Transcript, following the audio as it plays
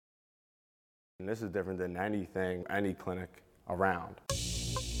And this is different than anything, any clinic around.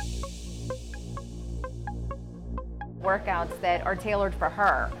 Workouts that are tailored for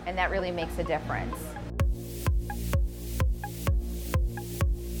her, and that really makes a difference.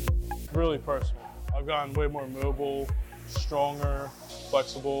 Really personal. I've gotten way more mobile, stronger,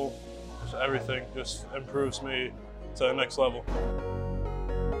 flexible. Just everything just improves me to the next level.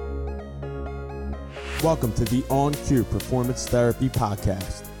 Welcome to the On Cue Performance Therapy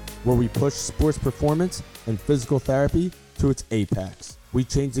Podcast, where we push sports performance and physical therapy to its apex. We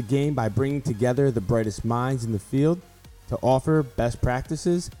change the game by bringing together the brightest minds in the field to offer best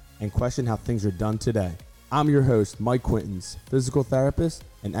practices and question how things are done today. I'm your host, Mike Quintons, physical therapist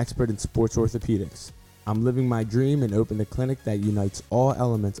and expert in sports orthopedics. I'm living my dream and opened a clinic that unites all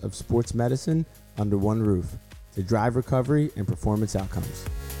elements of sports medicine under one roof to drive recovery and performance outcomes.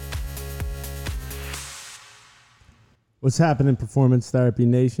 What's happening, Performance Therapy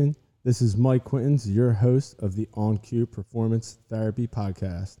Nation? This is Mike Quintons, your host of the On Cue Performance Therapy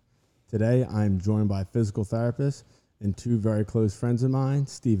Podcast. Today, I'm joined by physical therapists and two very close friends of mine,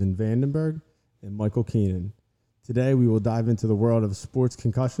 Steven Vandenberg and Michael Keenan. Today, we will dive into the world of sports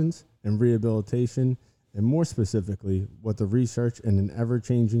concussions and rehabilitation, and more specifically, what the research in an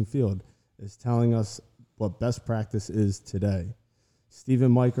ever-changing field is telling us what best practice is today. Steve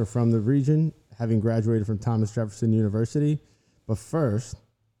and Mike are from the region, having graduated from Thomas Jefferson University. But first,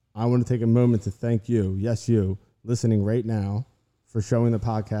 I want to take a moment to thank you, yes you, listening right now, for showing the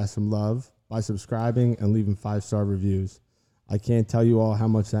podcast some love by subscribing and leaving 5-star reviews. I can't tell you all how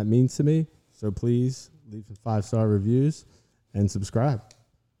much that means to me, so please leave some 5-star reviews and subscribe.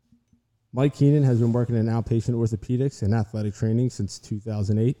 Mike Keenan has been working in outpatient orthopedics and athletic training since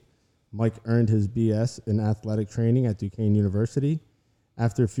 2008. Mike earned his BS in athletic training at Duquesne University.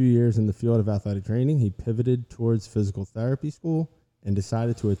 After a few years in the field of athletic training, he pivoted towards physical therapy school and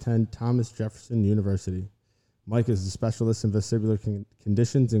decided to attend Thomas Jefferson University. Mike is a specialist in vestibular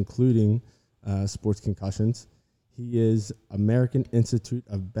conditions, including sports concussions. He is American Institute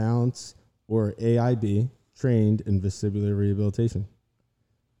of Balance, or AIB, trained in vestibular rehabilitation.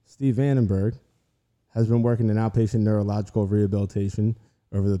 Steve Vandenberg has been working in outpatient neurological rehabilitation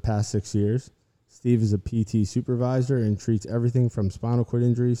over the past 6 years. Steve is a PT supervisor and treats everything from spinal cord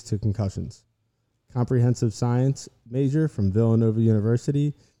injuries to concussions. Comprehensive science major from Villanova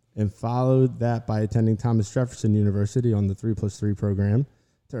University, and followed that by attending Thomas Jefferson University on the 3+3 program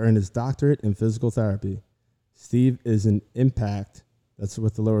to earn his doctorate in physical therapy. Steve is an IMPACT, that's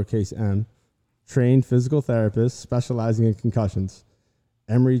with the lowercase m, trained physical therapist specializing in concussions.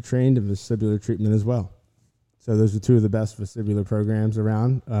 Emory trained in vestibular treatment as well. So those are two of the best vestibular programs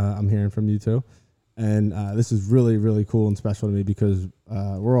around. I'm hearing from you two. And this is really, really cool and special to me because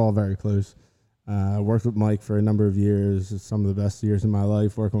we're all very close. Worked with Mike for a number of years, some of the best years in my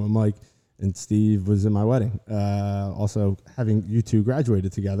life working with Mike, and Steve was in my wedding. Also having you two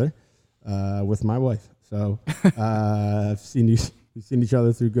graduated together with my wife. So we've seen each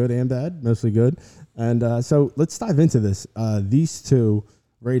other through good and bad, mostly good. And so let's dive into this. These two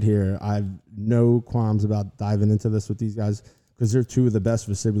right here, I have no qualms about diving into this with these guys because they're two of the best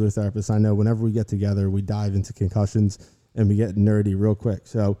vestibular therapists I know. Whenever we get together, we dive into concussions and we get nerdy real quick.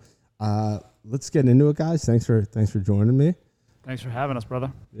 So let's get into it, guys. Thanks for joining me. Thanks for having us,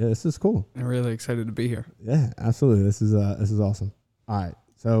 brother. Yeah, this is cool. I'm really excited to be here. Yeah, absolutely. This is awesome. All right.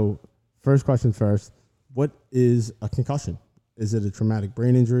 So first question first. What is a concussion? Is it a traumatic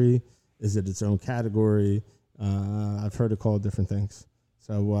brain injury? Is it its own category? I've heard it called different things.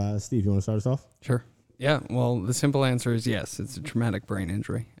 So, Steve, you want to start us off? Sure. Yeah, well, the simple answer is yes, it's a traumatic brain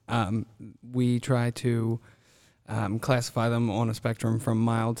injury. We try to classify them on a spectrum from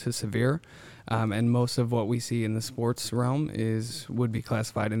mild to severe, and most of what we see in the sports realm would be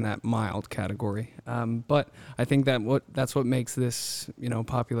classified in that mild category. But I think that's what makes this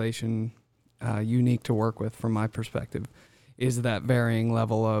population unique to work with from my perspective, is that varying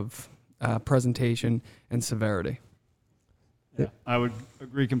level of presentation and severity. Yeah, I would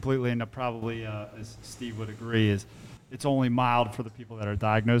agree completely, and probably, as Steve would agree, is it's only mild for the people that are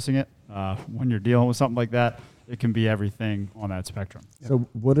diagnosing it. When you're dealing with something like that, it can be everything on that spectrum. So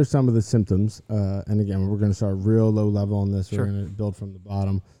what are some of the symptoms? And again, we're going to start real low level on this. Sure. We're going to build from the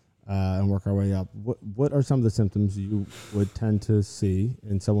bottom and work our way up. What are some of the symptoms you would tend to see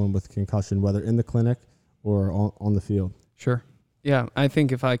in someone with concussion, whether in the clinic or on the field? Sure. Yeah, I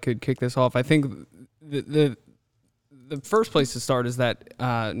think if I could kick this off, I think the first place to start is that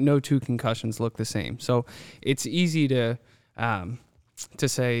no two concussions look the same. So it's easy to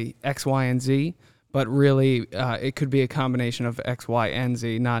say X, Y, and Z, but really it could be a combination of X, Y, and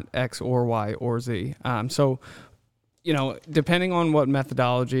Z, not X or Y or Z. So depending on what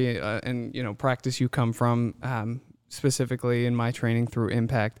methodology and practice you come from, specifically in my training through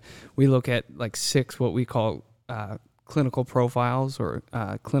Impact, we look at like 6 what we call clinical profiles or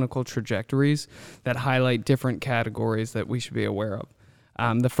clinical trajectories that highlight different categories that we should be aware of.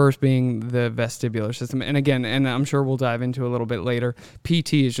 The first being the vestibular system. And again, and I'm sure we'll dive into a little bit later,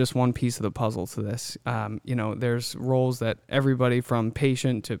 PT is just one piece of the puzzle to this. There's roles that everybody from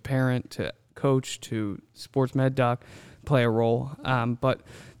patient to parent to coach to sports med doc play a role. But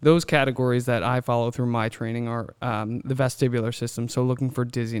those categories that I follow through my training are the vestibular system. So looking for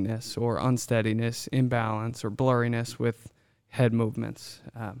dizziness or unsteadiness, imbalance, or blurriness with head movements.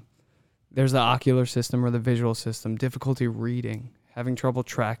 There's the ocular system or the visual system, difficulty reading, having trouble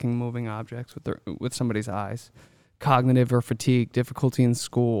tracking moving objects with somebody's eyes, cognitive or fatigue, difficulty in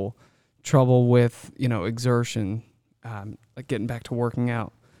school, trouble with, exertion, like getting back to working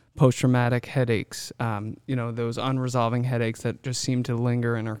out, post-traumatic headaches, those unresolving headaches that just seem to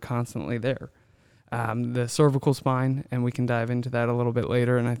linger and are constantly there. The cervical spine, and we can dive into that a little bit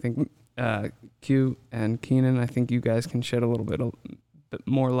later, and I think Q and Keenan, I think you guys can shed a little bit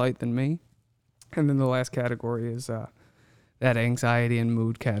more light than me. And then the last category is that anxiety and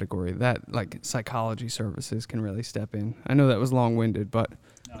mood category, that like psychology services can really step in. I know that was long-winded, but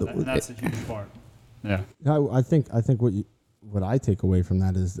that's a huge part. Yeah. I think what I take away from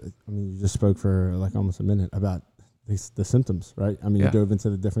that is, you just spoke for like almost a minute about the symptoms, right? You dove into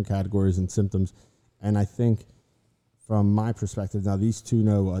the different categories and symptoms, and I think from my perspective, now these two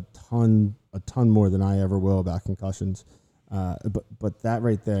know a ton more than I ever will about concussions, but that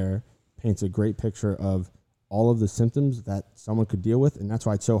right there paints a great picture of all of the symptoms that someone could deal with, and that's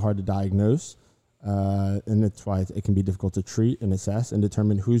why it's so hard to diagnose, and that's why it can be difficult to treat and assess and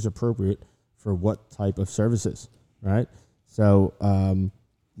determine who's appropriate for what type of services, right? So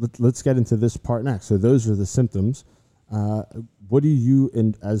let's get into this part next. So those are the symptoms. What do you,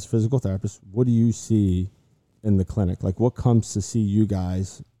 as physical therapists, what do you see in the clinic? Like, what comes to see you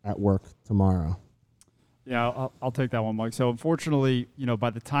guys at work tomorrow? Yeah, I'll take that one, Mike. So unfortunately, by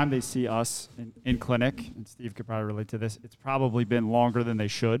the time they see us in clinic, and Steve could probably relate to this, it's probably been longer than they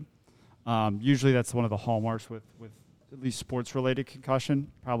should. Usually that's one of the hallmarks with at least sports-related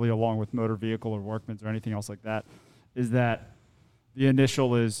concussion, probably along with motor vehicle or workman's or anything else like that, is that the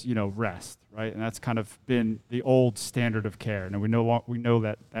initial is, rest, right? And that's kind of been the old standard of care. And we know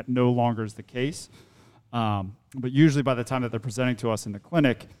that no longer is the case. But usually by the time that they're presenting to us in the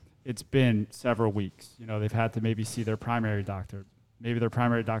clinic, it's been several weeks. They've had to maybe see their primary doctor. Maybe their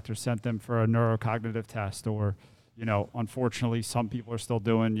primary doctor sent them for a neurocognitive test, or, unfortunately, some people are still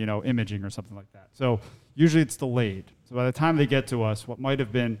doing, imaging or something like that. So usually it's delayed. So by the time they get to us, what might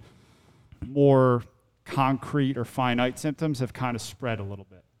have been more concrete or finite symptoms have kind of spread a little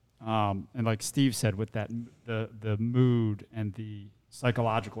bit. And like Steve said, with that, the mood and the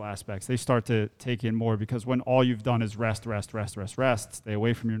psychological aspects, they start to take in more, because when all you've done is rest, stay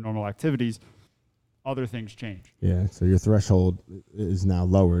away from your normal activities, other things change. Yeah, so your threshold is now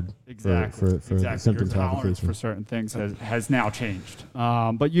lowered. Exactly. For symptom your tolerance for certain things has now changed.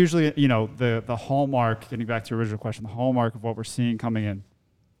 But usually, the hallmark, getting back to your original question, the hallmark of what we're seeing coming in,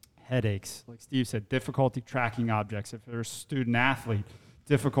 headaches, like Steve said, difficulty tracking objects. If they're a student athlete,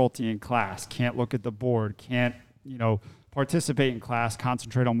 difficulty in class, can't look at the board, can't, participate in class,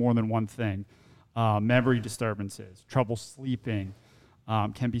 concentrate on more than one thing. Memory disturbances, trouble sleeping,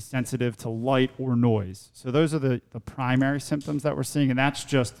 can be sensitive to light or noise. So those are the primary symptoms that we're seeing, and that's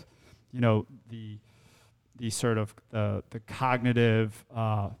just, the sort of the cognitive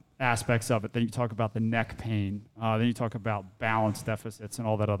aspects of it. Then you talk about the neck pain. Then you talk about balance deficits and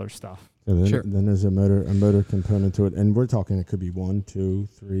all that other stuff. So then there's a motor component to it, and we're talking it could be 1, 2,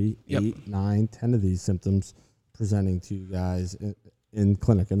 3, 8, 9, 10 of these symptoms presenting to you guys in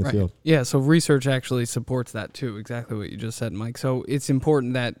clinic, in the field. Yeah, so research actually supports that too, exactly what you just said, Mike. So it's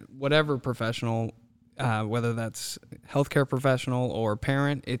important that whatever professional, whether that's healthcare professional or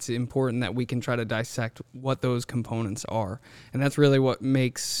parent, it's important that we can try to dissect what those components are. And that's really what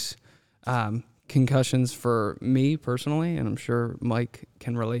makes concussions for me personally, and I'm sure Mike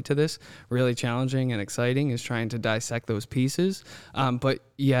can relate to this, really challenging and exciting, is trying to dissect those pieces, but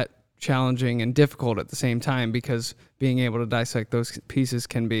yet challenging and difficult at the same time, because being able to dissect those pieces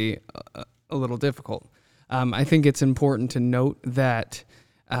can be a little difficult. I think it's important to note that,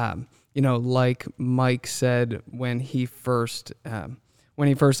 like Mike said when he first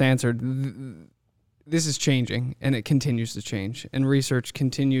answered, this is changing, and it continues to change, and research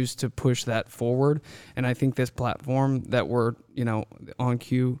continues to push that forward. And I think this platform that we're, On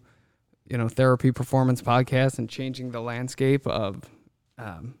Cue, Therapy Performance Podcast, and changing the landscape of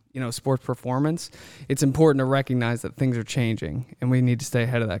sports performance, it's important to recognize that things are changing and we need to stay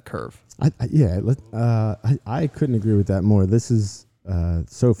ahead of that curve. I couldn't agree with that more. This is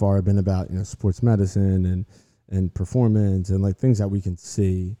so far been about sports medicine and performance and like things that we can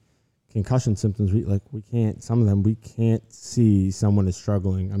see. Concussion symptoms, we can't see someone is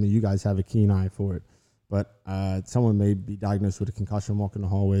struggling. I mean, you guys have a keen eye for it, but someone may be diagnosed with a concussion walking the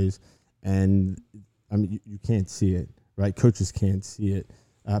hallways, and I mean you can't see it, right? Coaches can't see it,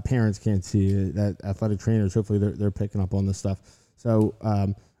 parents can't see it. That athletic trainers, hopefully they're picking up on this stuff. So,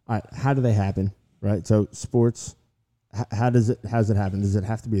 all right, how do they happen, right? So sports, how does it happen? Does it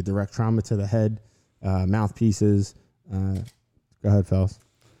have to be a direct trauma to the head, mouthpieces? Go ahead, fellas.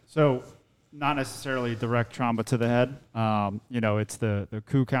 So not necessarily direct trauma to the head. It's the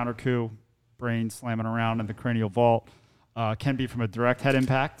coup counter coup, brain slamming around in the cranial vault. Can be from a direct head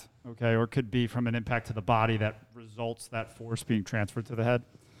impact, okay, or could be from an impact to the body that results that force being transferred to the head.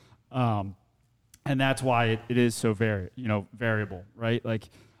 And that's why it is so variable, right? Like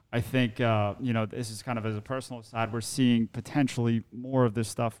I think, this is kind of as a personal side, we're seeing potentially more of this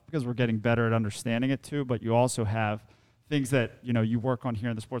stuff because we're getting better at understanding it too, but you also have things that, you work on here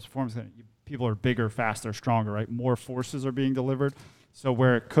in the sports performance, people are bigger, faster, stronger, right? More forces are being delivered. So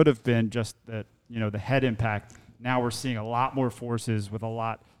where it could have been just that, the head impact, now we're seeing a lot more forces with a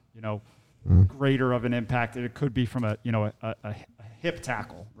lot, greater of an impact. It could be from a hip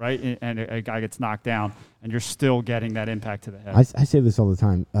tackle, right? And a guy gets knocked down and you're still getting that impact to the head. I say this all the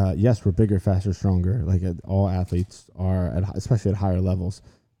time. Yes, we're bigger, faster, stronger. Like all athletes are, especially at higher levels.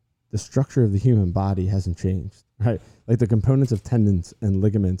 The structure of the human body hasn't changed, right? Like the components of tendons and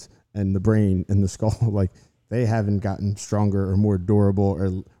ligaments and the brain and the skull, like they haven't gotten stronger or more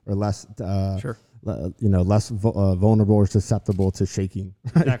durable or less, less vulnerable or susceptible to shaking.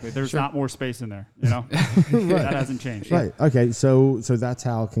 Right? Exactly. There's not more space in there, That hasn't changed. Right. Okay. So that's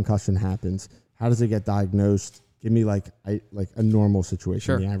how concussion happens. How does it get diagnosed? Give me like a normal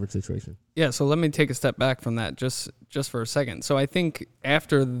situation, the average situation. Yeah, so let me take a step back from that just for a second. So I think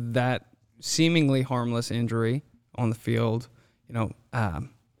after that seemingly harmless injury on the field,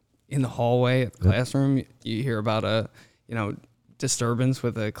 in the hallway at the classroom, you hear about a, disturbance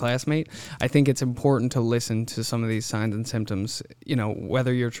with a classmate. I think it's important to listen to some of these signs and symptoms,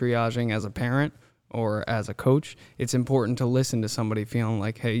 whether you're triaging as a parent or as a coach. It's important to listen to somebody feeling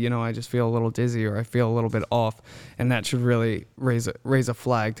like, hey, I just feel a little dizzy or I feel a little bit off, and that should really raise a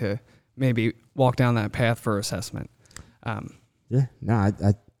flag to maybe walk down that path for assessment. And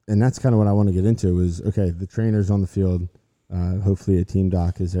that's kind of what I want to get into is, okay, the trainer's on the field. Hopefully a team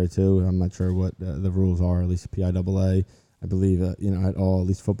doc is there too. I'm not sure what the rules are, at least PIAA. I believe, at all, at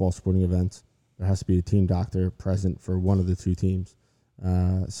least football sporting events, there has to be a team doctor present for one of the two teams.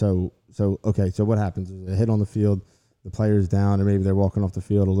 So what happens? There's a hit on the field, the player's down, or maybe they're walking off the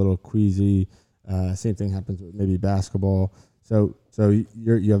field a little queasy. Same thing happens with maybe basketball. So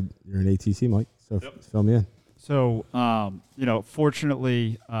you're an ATC, Mike. So fill me in. So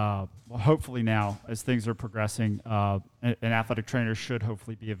fortunately, hopefully now as things are progressing, an athletic trainer should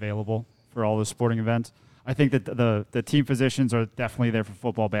hopefully be available for all the sporting events. I think that the team physicians are definitely there for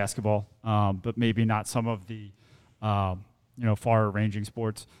football, basketball, but maybe not some of the far-ranging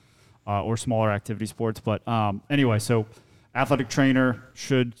sports or smaller activity sports. But anyway, so athletic trainer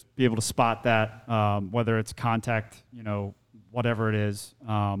should be able to spot that, whether it's contact, whatever it is,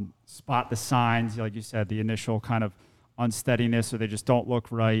 spot the signs, like you said, the initial kind of unsteadiness, or they just don't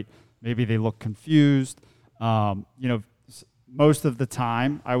look right. Maybe they look confused. Most of the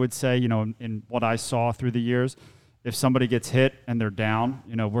time, I would say, in what I saw through the years, if somebody gets hit and they're down,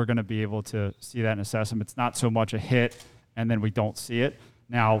 we're going to be able to see that and assess them. It's not so much a hit and then we don't see it.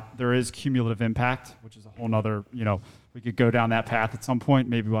 Now, there is cumulative impact, which is a whole nother, we could go down that path at some point.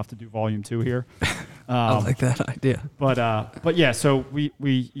 Maybe we'll have to do volume 2 here. I like that idea. But yeah, so we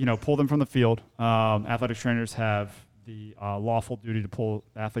pull them from the field. Athletic trainers have the lawful duty to pull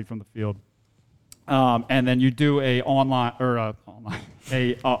the athlete from the field. And then you do a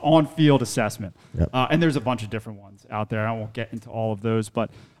on-field assessment. Yep. And there's a bunch of different ones out there. I won't get into all of those, but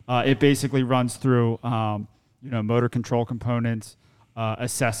it basically runs through, motor control components,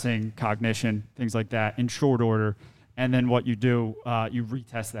 assessing cognition, things like that in short order. And then what you do, you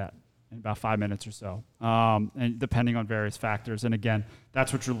retest that in about 5 minutes or so, and depending on various factors. And again,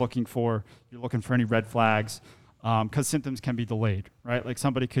 that's what you're looking for. You're looking for any red flags, because symptoms can be delayed, right? Like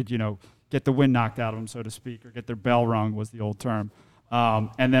somebody could, get the wind knocked out of them, so to speak, or get their bell rung was the old term.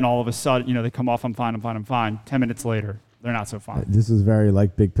 And then all of a sudden, they come off, I'm fine. 10 minutes later, they're not so fine. This is very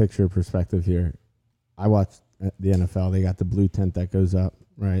big picture perspective here. I watched the NFL. They got the blue tent that goes up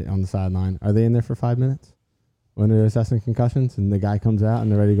right on the sideline. Are they in there for 5 minutes? when they're assessing concussions and the guy comes out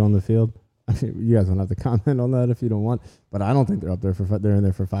and they're ready to go on the field? I mean, you guys don't have to comment on that if you don't want, but I don't think they're up there they're in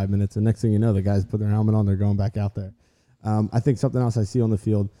there for 5 minutes. And next thing you know, the guys put their helmet on, they're going back out there. I think something else I see on the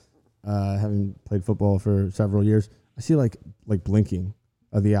field, having played football for several years, I see like blinking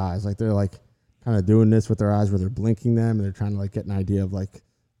of the eyes. Like they're like kind of doing this with their eyes where they're blinking them and they're trying to like get an idea of like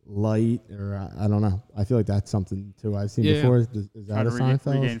light or I don't know. I feel like that's something too I've seen before. Is that a sign,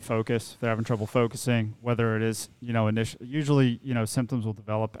 fellas? Regain focus. If they're having trouble focusing, whether it is, usually, symptoms will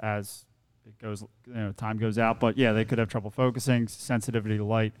develop as it goes, time goes out. But yeah, they could have trouble focusing, sensitivity to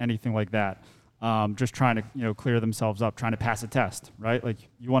light, anything like that. Just trying to, clear themselves up, trying to pass a test, right? Like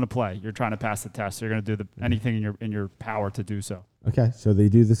you want to play, you're trying to pass the test. So you're going to do anything in your power to do so. Okay. So they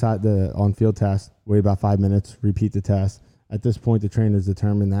do the on-field test, wait about 5 minutes, repeat the test. At this point, the trainers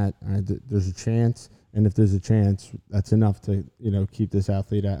determine that there's a chance. And if there's a chance, that's enough to, keep this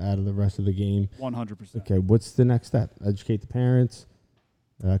athlete out of the rest of the game. 100%. Okay. What's the next step? Educate the parents.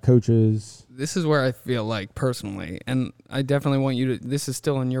 Coaches. This is where I feel like personally, and I definitely want you to, this is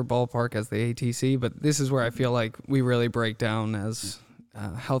still in your ballpark as the ATC, but this is where I feel like we really break down as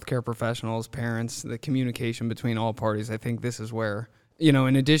healthcare professionals, parents, the communication between all parties. I think this is where, in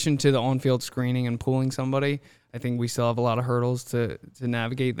addition to the on-field screening and pulling somebody, I think we still have a lot of hurdles to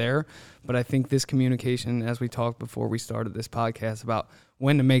navigate there. But I think this communication, as we talked before we started this podcast, about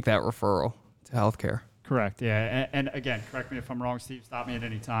when to make that referral to healthcare. Correct. Yeah. And again, correct me if I'm wrong, Steve, stop me at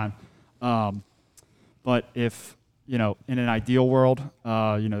any time. But if, in an ideal world,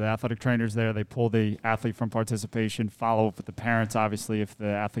 the athletic trainers there, they pull the athlete from participation, follow up with the parents, obviously, if the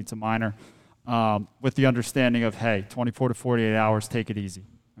athlete's a minor, with the understanding of, hey, 24 to 48 hours, take it easy.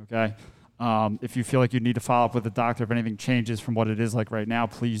 Okay. If you feel like you need to follow up with the doctor, if anything changes from what it is like right now,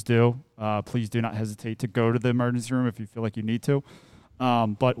 please do. Please do not hesitate to go to the emergency room if you feel like you need to.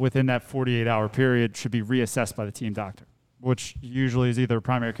 But within that 48-hour period should be reassessed by the team doctor, which usually is either a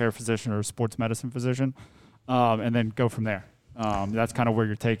primary care physician or a sports medicine physician, and then go from there. That's kind of where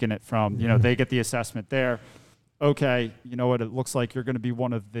you're taking it from. They get the assessment there. Okay, you know what? It looks like you're going to be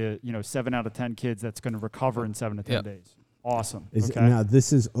one of the 7 out of 10 kids that's going to recover in 7 to 10 days. Awesome. Now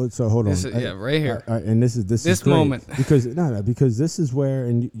this is so. Hold on. Right here. And this is great moment because because this is where,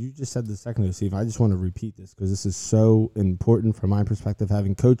 and you just said this a second ago, Steve. I just want to repeat this because this is so important from my perspective.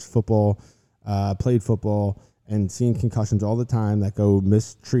 Having coached football, played football, and seeing concussions all the time that go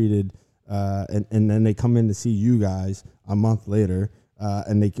mistreated, and then they come in to see you guys a month later,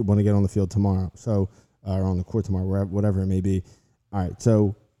 and they want to get on the field tomorrow. So or on the court tomorrow, whatever it may be. All right.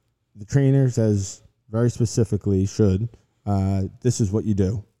 So the trainer says very specifically this is what you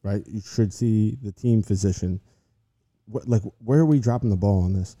do, right? You should see the team physician. Where are we dropping the ball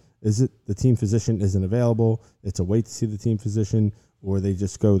on this? Is it the team physician isn't available? It's a wait to see the team physician, or they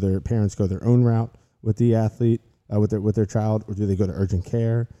just parents go their own route with the athlete, with their child, or do they go to urgent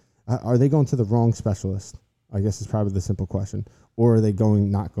care? Are they going to the wrong specialist? I guess is probably the simple question. Or are they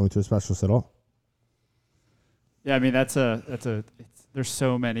not going to a specialist at all? Yeah, I mean there's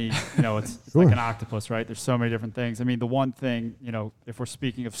so many, it's Sure. like an octopus, right? There's so many different things. I mean, the one thing, if we're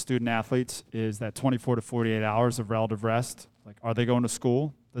speaking of student athletes, is that 24 to 48 hours of relative rest. Like, are they going to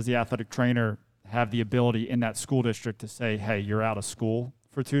school? Does the athletic trainer have the ability in that school district to say, hey, you're out of school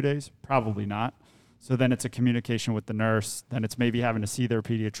for 2 days? Probably not. So then it's a communication with the nurse. Then it's maybe having to see their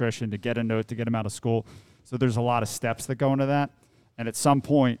pediatrician to get a note to get them out of school. So there's a lot of steps that go into that. And at some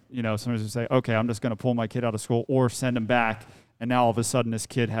point, somebody's going to say, okay, I'm just going to pull my kid out of school or send him back. And now all of a sudden this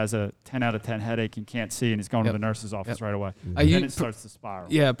kid has a 10 out of 10 headache and can't see, and he's going to the nurse's office right away. And then it starts to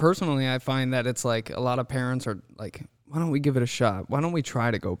spiral. Yeah, personally, I find that it's like a lot of parents are like, why don't we give it a shot? Why don't we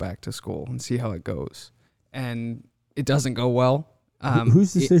try to go back to school and see how it goes? And it doesn't go well.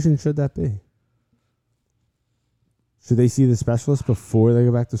 Whose decision should that be? Should they see the specialist before they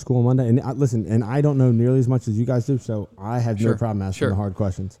go back to school on Monday? And listen, and I don't know nearly as much as you guys do, so I have no problem asking the hard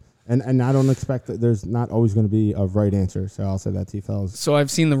questions. And I don't expect that there's not always going to be a right answer. So I'll say that to you fellas. So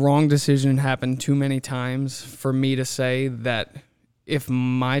I've seen the wrong decision happen too many times for me to say that if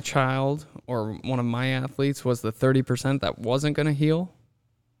my child or one of my athletes was the 30% that wasn't going to heal,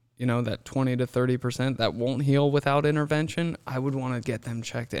 that 20 to 30% that won't heal without intervention, I would want to get them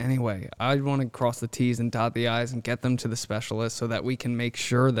checked anyway. I'd want to cross the T's and dot the I's and get them to the specialist so that we can make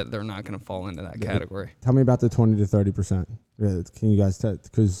sure that they're not going to fall into that category. Tell me about the 20 to 30%. Can you guys tell?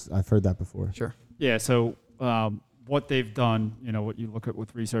 Because I've heard that before. Sure. Yeah, so what they've done, what you look at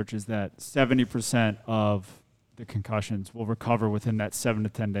with research is that 70% of the concussions will recover within that 7 to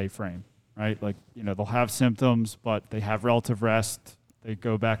 10 day frame, right? Like, they'll have symptoms, but they have relative rest. They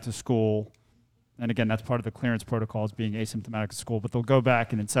go back to school, And again, that's part of the clearance protocols, being asymptomatic at school. But they'll go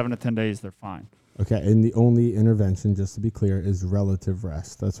back, and in 7 to 10 days, they're fine. Okay, and the only intervention, just to be clear, is relative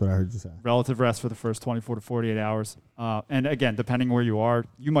rest. That's what I heard you say. Relative rest for the first 24 to 48 hours. And again, depending where you are,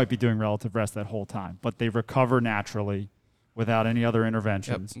 you might be doing relative rest that whole time. But they recover naturally without any other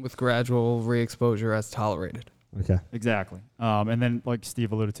interventions. With gradual re-exposure as tolerated. Okay. Exactly. And then, like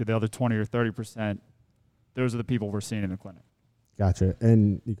Steve alluded to, the other 20 or 30%, those are the people we're seeing in the clinic. Gotcha.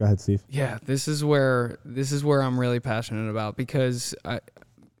 And you go ahead, Steve. Yeah, this is where I'm really passionate about, because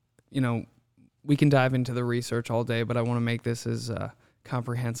we can dive into the research all day, but I want to make this as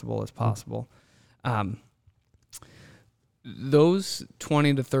comprehensible as possible. Those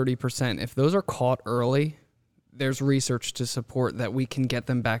 20 to 30%, if those are caught early, there's research to support that we can get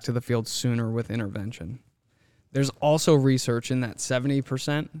them back to the field sooner with intervention. There's also research in that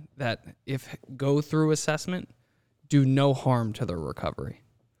 70% that if go through assessment, do no harm to their recovery.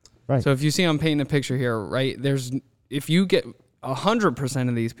 Right. So if you see I'm painting a picture here, right, if you get 100%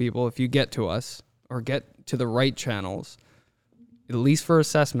 of these people, if you get to us or get to the right channels, at least for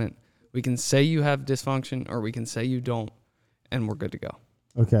assessment, we can say you have dysfunction or we can say you don't, and we're good to go.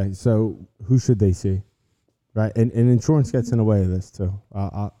 Okay, so who should they see? Right, and insurance gets in the way of this too.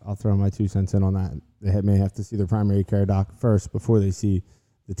 I'll throw my 2 cents in on that. They may have to see their primary care doc first before they see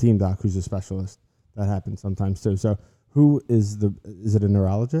the team doc, who's a specialist. That happens sometimes too. So who is it a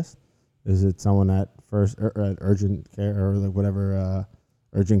neurologist? Is it someone at first or at urgent care or like whatever,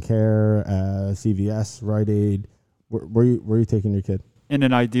 urgent care, CVS, Rite Aid? Where are you taking your kid? In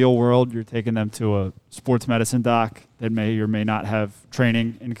an ideal world, you're taking them to a sports medicine doc that may or may not have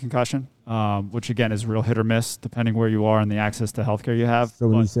training in concussion, which again is real hit or miss depending where you are and the access to healthcare you have. So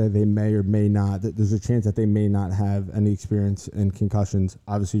when you say they may or may not, there's a chance that they may not have any experience in concussions.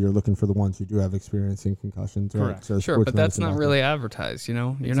 Obviously, you're looking for the ones who do have experience in concussions. Right? Correct. So Sure, but that's not really advertised, You're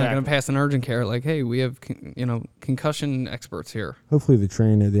not going to pass an urgent care like, hey, we have, concussion experts here. Hopefully the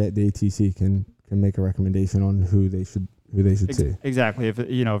trainer, the ATC can make a recommendation on who they should see. Exactly. If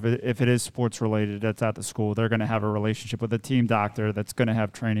it is sports related, that's at the school, they're going to have a relationship with a team doctor that's going to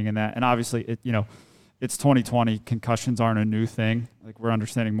have training in that. And obviously, it's 2020. Concussions aren't a new thing. Like, we're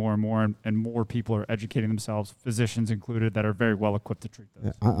understanding more and more, and more people are educating themselves, physicians included, that are very well equipped to treat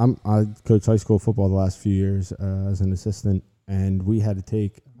those. Yeah, I coached high school football the last few years as an assistant, and I had to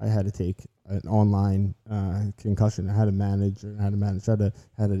take an online concussion. I had to manage. I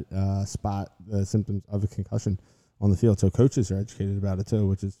had to spot the symptoms of a concussion on the field. So coaches are educated about it too,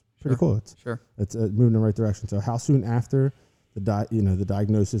 which is pretty cool. It's moving in the right direction. So how soon after the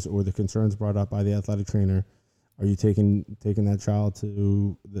diagnosis or the concerns brought up by the athletic trainer are you taking that child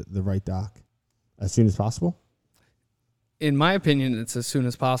to the right doc? As soon as possible? In my opinion, it's as soon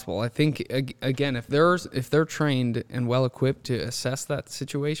as possible. I think, again, if they're trained and well equipped to assess that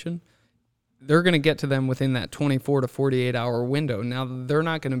situation, they're going to get to them within that 24 to 48 hour window. Now, they're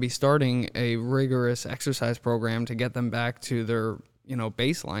not going to be starting a rigorous exercise program to get them back to their,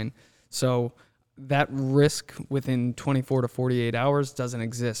 baseline. So that risk within 24 to 48 hours doesn't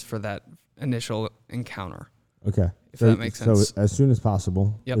exist for that initial encounter. Okay. If that makes sense. So as soon as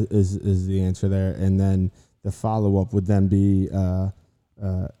possible is the answer there. And then the follow-up would then be,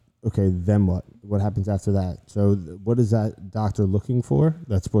 okay, then what? What happens after that? So what is that doctor looking for?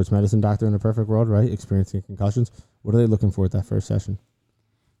 That sports medicine doctor in a perfect world, right? Experiencing concussions. What are they looking for at that first session?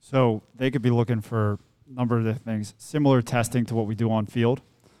 So they could be looking for a number of different things, similar testing to what we do on field.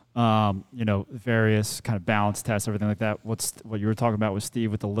 Various kind of balance tests, everything like that. What you were talking about with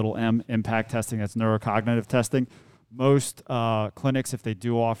Steve with the little m, impact testing, that's neurocognitive testing. Most clinics, if they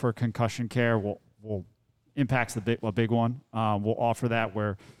do offer concussion care, will impact's a big one. We'll offer that,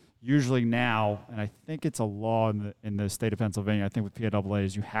 where usually now, and I think it's a law in the state of Pennsylvania, I think with PIAA,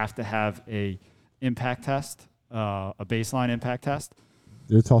 is you have to have a impact test, a baseline impact test.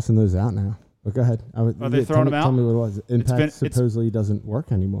 They're tossing those out now. But go ahead. Are they throwing them out? Tell me what it was. Impact supposedly doesn't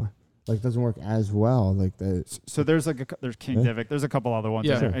work anymore. Like, it doesn't work as well. So there's there's King Divic. There's a couple other ones.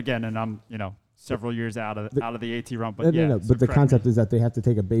 Yeah. There. Again, and I'm several years out of the AT run. But But the concept is that they have to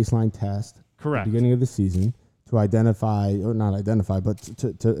take a baseline test. Correct. At the beginning of the season to identify, or not identify, but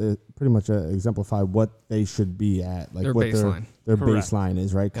to pretty much exemplify what they should be at, like their what baseline. their baseline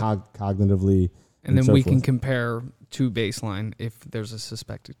is, right? Cognitively. And then we can compare to baseline if there's a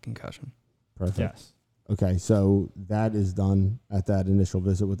suspected concussion. Perfect. Yes. Okay, so that is done at that initial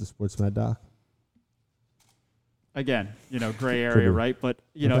visit with the sports med doc. Again, gray area, right? But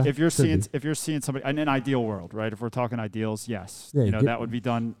if you're seeing somebody in an ideal world, right? If we're talking ideals, yes, that would be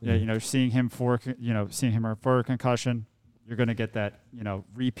done. Seeing him for a concussion, you're going to get that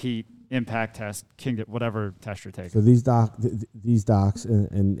repeat impact test, whatever test you're taking. So these docs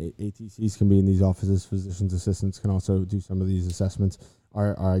and ATCs can be in these offices. Physicians assistants can also do some of these assessments.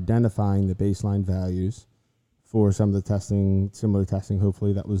 Are identifying the baseline values for some of the testing, similar testing,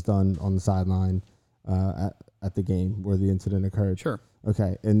 hopefully, that was done on the sideline at the game where the incident occurred. Sure.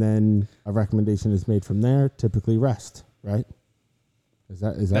 Okay, and then a recommendation is made from there. Typically, rest. Right. Is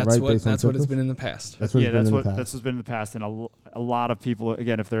that right? That's what it's been in the past. That's what's been in the past, and a lot of people,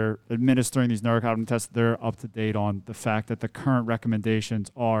 again, if they're administering these neurocognitive tests, they're up to date on the fact that the current recommendations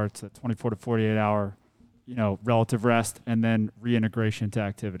are to 24 to 48 hour, relative rest, and then reintegration to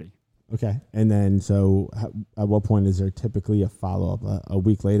activity. Okay, and then so at what point is there typically a follow up a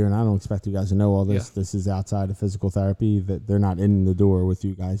week later? And I don't expect you guys to know all this. Yeah. This is outside of physical therapy. That they're not in the door with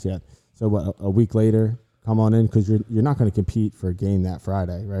you guys yet. So what, a week later? Come on in, because you're not going to compete for a game that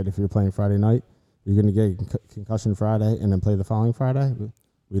Friday, right? If you're playing Friday night, you're going to get a concussion Friday and then play the following Friday.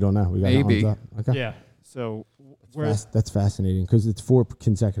 We don't know. We got maybe. Up. Okay. Yeah. So that's fascinating because it's 4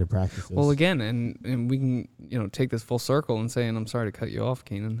 consecutive practices. Well, again, and we can take this full circle and say, and I'm sorry to cut you off,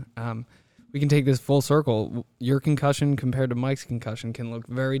 Keenan. We can take this full circle. Your concussion compared to Mike's concussion can look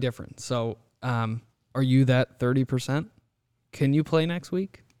very different. So, are you that 30%? Can you play next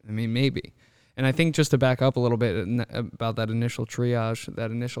week? I mean, maybe. And I think just to back up a little bit about that initial triage,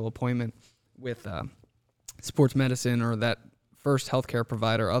 that initial appointment with sports medicine or that first healthcare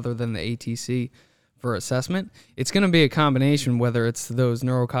provider other than the ATC for assessment, it's going to be a combination, whether it's those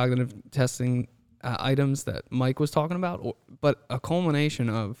neurocognitive testing items that Mike was talking about, but a culmination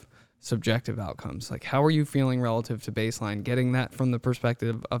of subjective outcomes. Like, how are you feeling relative to baseline? Getting that from the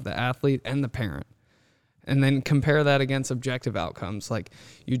perspective of the athlete and the parent. And then compare that against objective outcomes, like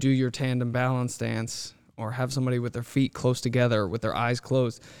you do your tandem balance dance or have somebody with their feet close together with their eyes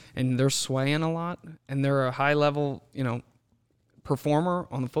closed and they're swaying a lot and they're a high-level, performer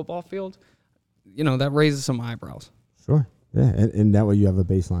on the football field, that raises some eyebrows. Sure. Yeah, and that way you have a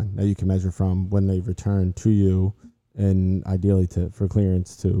baseline that you can measure from when they return to you and ideally for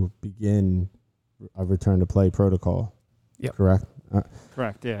clearance to begin a return to play protocol. Yep. Correct?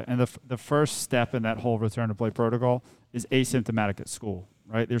 Correct, yeah. And the first step in that whole return to play protocol is asymptomatic at school,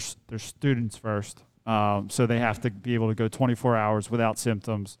 right? There's students first, so they have to be able to go 24 hours without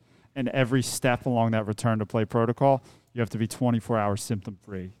symptoms. And every step along that return to play protocol, you have to be 24 hours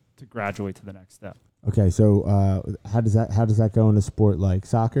symptom-free to graduate to the next step. Okay, so how does that go in a sport like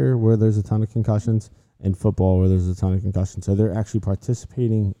soccer, where there's a ton of concussions, and football, where there's a ton of concussions? So they're actually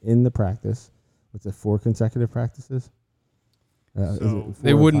participating in the practice. What's it, 4 consecutive practices?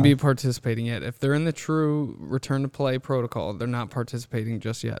 They wouldn't be participating yet. If they're in the true return to play protocol, they're not participating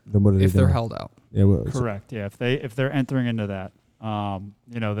just yet. Then what are if they're held out. Yeah, correct. Yeah, if they're entering into that,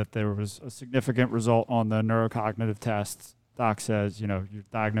 that there was a significant result on the neurocognitive tests. Doc says, you're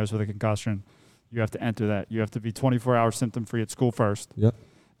diagnosed with a concussion. You have to enter that. You have to be 24 hours symptom free at school first. Yep.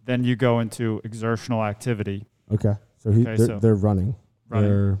 Then you go into exertional activity. Okay. So they're running.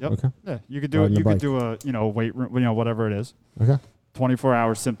 Running. Yep. Okay. Yeah. You could do it. You could do a weight room, whatever it is. Okay. 24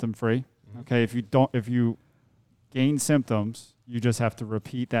 hours symptom free. Okay. If you gain symptoms, you just have to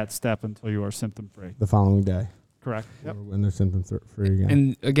repeat that step until you are symptom free. The following day. Correct. Yep. When they're symptom free again.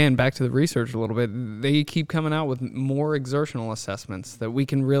 And again, back to the research a little bit, they keep coming out with more exertional assessments that we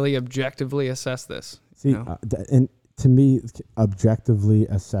can really objectively assess this. See, and to me, objectively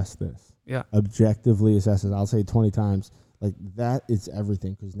assess this. Yeah. Objectively assess it. I'll say 20 times. Like, that is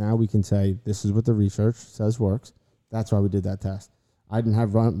everything, because now we can say this is what the research says works. That's why we did that test. I didn't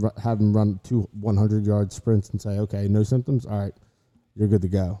have them run 2 100-yard sprints and say, okay, no symptoms. All right, you're good to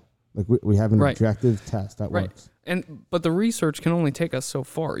go. Like, we have an objective test that works. But the research can only take us so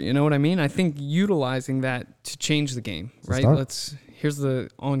far. You know what I mean? I think utilizing that to change the game, right? Here's the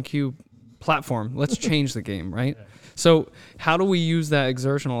OnCue platform. Let's change the game, right? Yeah. So how do we use that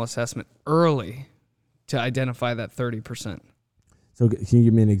exertional assessment early to identify that 30%? So can you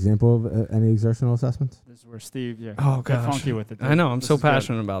give me an example of any exertional assessments? This is where Steve, got funky with it. I know. I'm so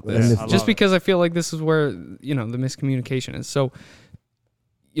passionate about this. Just because I feel like this is where, the miscommunication is. So,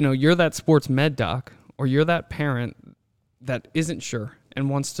 you're that sports med doc, or you're that parent that isn't sure and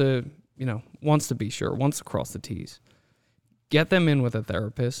wants to be sure, wants to cross the T's. Get them in with a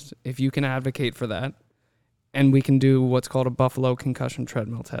therapist if you can advocate for that. And we can do what's called a Buffalo concussion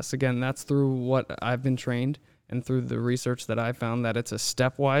treadmill test. Again, that's through what I've been trained and through the research that I found, that it's a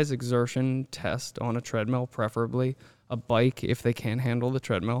stepwise exertion test on a treadmill, preferably a bike if they can't handle the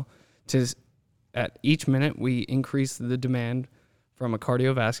treadmill. At each minute, we increase the demand from a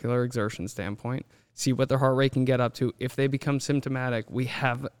cardiovascular exertion standpoint, see what their heart rate can get up to. If they become symptomatic, we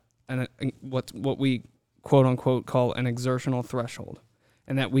have what we quote unquote call an exertional threshold.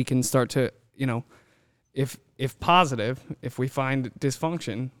 and that we can start to, if positive, if we find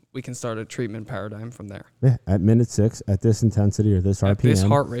dysfunction, we can start a treatment paradigm from there. Yeah, at minute 6, at this intensity or this RPM. At this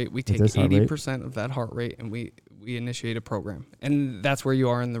heart rate, we take this heart rate. 80% of that heart rate, and we initiate a program. And that's where you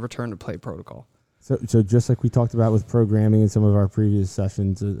are in the return to play protocol. So just like we talked about with programming in some of our previous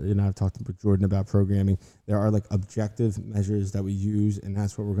sessions, I've talked with Jordan about programming, there are like objective measures that we use, and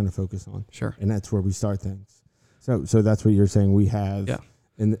that's what we're going to focus on. Sure. And that's where we start things. So that's what you're saying we have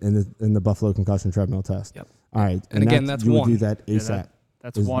in the Buffalo concussion treadmill test. Yep. All right. And again, that's you one. would do that ASAP.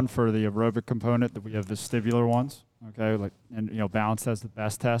 That's one for the aerobic component. That we have vestibular ones. Okay, balance as the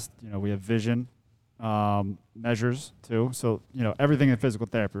best test. We have vision measures too. So everything in physical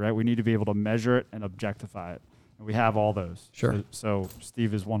therapy, right? We need to be able to measure it and objectify it, and we have all those. Sure. So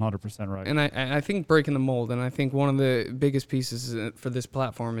Steve is 100% right. And I think breaking the mold, and I think one of the biggest pieces for this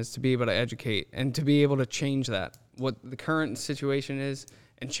platform is to be able to educate and to be able to change that, what the current situation is,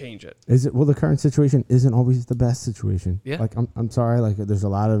 and change it. Is it? Well, the current situation isn't always the best situation. Yeah. Like I'm sorry. Like there's a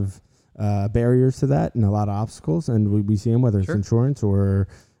lot of barriers to that and a lot of obstacles, and we see them, whether it's insurance or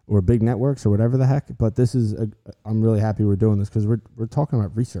big networks or whatever the heck. But this is I'm really happy we're doing this because we're talking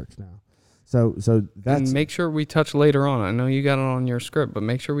about research now. So that's, and make sure we touch later on. I know you got it on your script, but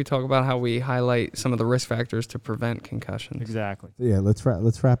make sure we talk about how we highlight some of the risk factors to prevent concussions. Exactly. Yeah, let's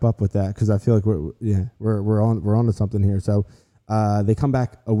wrap up with that because I feel like we're on to something here. So they come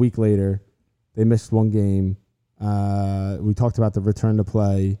back a week later. They missed one game. We talked about the return to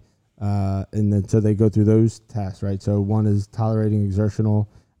play, and then so they go through those tasks, right? So one is tolerating exertional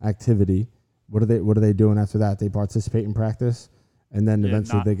activity. What are they doing after that? They participate in practice, and then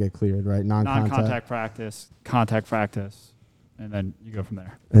eventually they get cleared, right? Non-contact practice, contact practice, and then you go from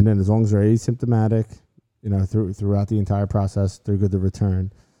there. And then as long as they're asymptomatic, throughout the entire process, they're good to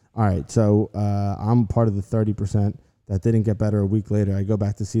return. All right, so I'm part of the 30% that didn't get better a week later. I go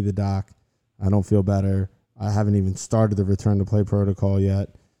back to see the doc. I don't feel better. I haven't even started the return to play protocol yet.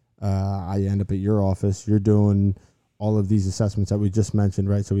 I end up at your office. You're doing all of these assessments that we just mentioned,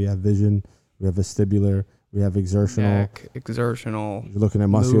 right? So we have vision, we have vestibular, we have exertional. Neck, exertional. You're looking at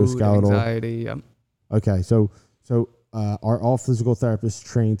musculoskeletal. Mood, anxiety, yep. Okay, so are all physical therapists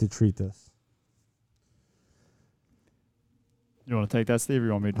trained to treat this? You want to take that, Steve, or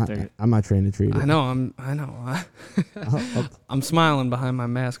you want me to take it? I'm not trained to treat it. I know. I'm smiling behind my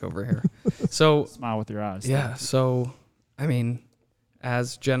mask over here. So smile with your eyes. Yeah. So, I mean,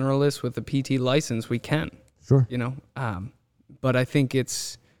 as generalists with a PT license, we can. Sure. But I think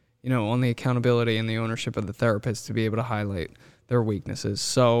it's, on the accountability and the ownership of the therapist to be able to highlight their weaknesses.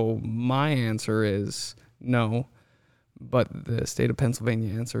 So my answer is no, but the state of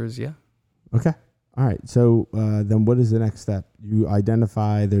Pennsylvania answer is yeah. Okay. All right. So then what is the next step? You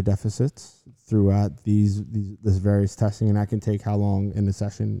identify their deficits throughout this various testing, and that can take how long in the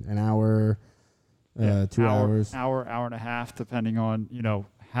session? An hour, 2 hours? Hour and a half, depending on,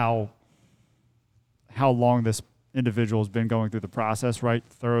 how long this individual has been going through the process, right?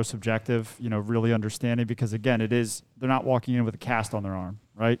 Thorough, subjective, really understanding, because again, they're not walking in with a cast on their arm,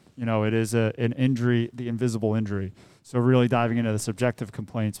 right? It is an injury, the invisible injury. So really diving into the subjective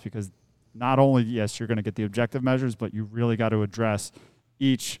complaints, because not only, yes, you're going to get the objective measures, but you really got to address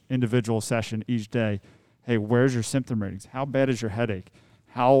each individual session each day. Hey, where's your symptom ratings? How bad is your headache?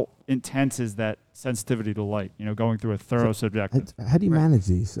 How intense is that sensitivity to light? Going through a thorough subjective. How do you manage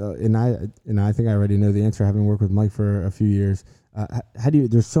these? And I think I already know the answer, having worked with Mike for a few years. How do you?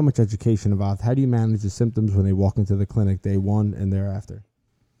 There's so much education involved. How do you manage the symptoms when they walk into the clinic day one and thereafter?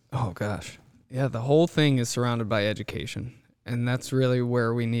 Oh gosh, yeah. The whole thing is surrounded by education, and that's really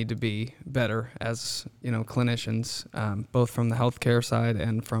where we need to be better as clinicians, both from the healthcare side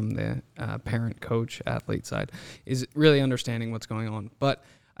and from the parent, coach, athlete side, is really understanding what's going on. But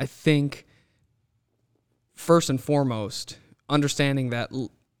I think first and foremost, understanding that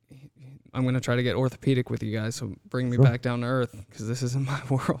I'm going to try to get orthopedic with you guys, so bring me back down to earth because this isn't my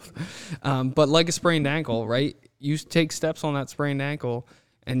world. But like a sprained ankle, right? You take steps on that sprained ankle,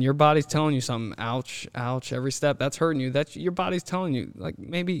 and your body's telling you something. Ouch, ouch. Every step that's hurting you. That's your body's telling you, like,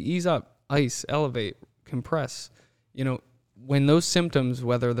 maybe ease up, ice, elevate, compress. When those symptoms,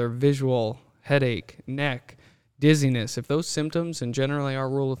 whether they're visual, headache, neck, dizziness, if those symptoms, and generally our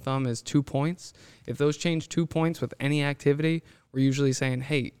rule of thumb is 2 points, if those change 2 points with any activity, we're usually saying,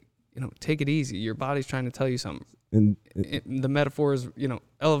 hey, take it easy. Your body's trying to tell you something. And the metaphor is,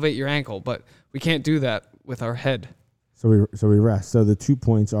 elevate your ankle, but we can't do that with our head. So we rest. So the 2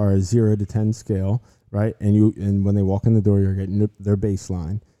 points are a 0 to 10 scale, right? And when they walk in the door, you're getting their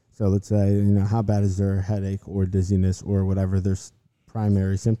baseline. So let's say, how bad is their headache or dizziness or whatever their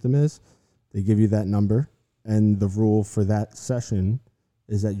primary symptom is? They give you that number, and the rule for that session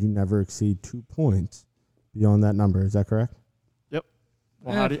is that you never exceed 2 points beyond that number. Is that correct? Yep.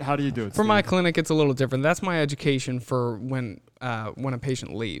 Well, how do you do it? For Steve? my clinic, it's a little different. That's my education for when a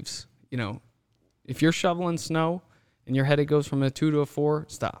patient leaves. You know, if you're shoveling snow and your headache goes from a 2 to a 4,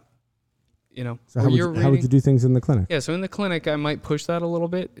 stop. You know, So how would you do things in the clinic? Yeah, so in the clinic, I might push that a little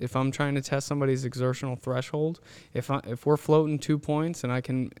bit if I'm trying to test somebody's exertional threshold. If we're floating 2 points and I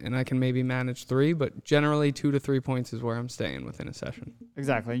can maybe manage 3, but generally 2 to 3 points is where I'm staying within a session.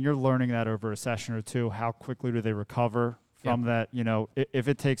 Exactly. And you're learning that over a session or two. How quickly do they recover from that? You know, if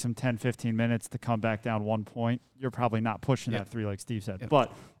it takes them 10, 15 minutes to come back down 1 point, you're probably not pushing that 3 like Steve said.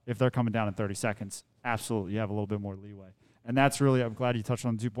 But if they're coming down in 30 seconds, absolutely, you have a little bit more leeway. And that's really, I'm glad you touched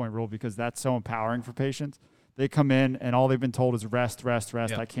on the 2-point rule because that's so empowering for patients. They come in and all they've been told is rest.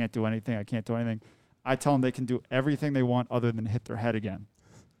 Yep. I can't do anything. I tell them they can do everything they want other than hit their head again.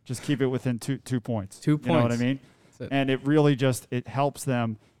 Just keep it within 2 points. 2 points. You know what I mean? That's it. And it really it helps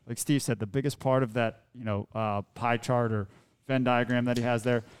them. Like Steve said, the biggest part of that, pie chart or Venn diagram that he has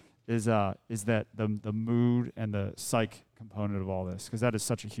there is that the mood and the psych component of all this, because that is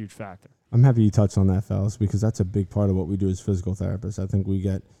such a huge factor. I'm happy you touched on that, fellas, because that's a big part of what we do as physical therapists. I think we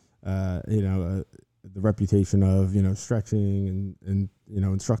get, the reputation of, stretching and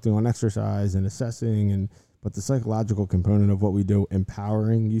instructing on exercise and assessing, but the psychological component of what we do,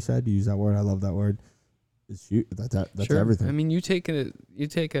 empowering, you use that word. I love that word. Is huge. That's sure. everything. I mean, you take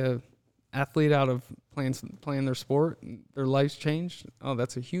a athlete out of playing their sport, their life's changed. Oh,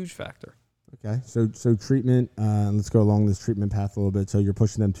 that's a huge factor. Okay, so treatment, let's go along this treatment path a little bit. So you're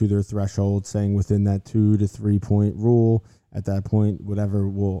pushing them to their threshold, saying within that 2 to 3 point rule, at that point, whatever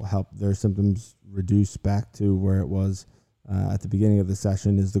will help their symptoms reduce back to where it was at the beginning of the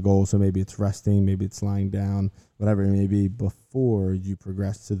session is the goal. So maybe it's resting, maybe it's lying down, whatever it may be before you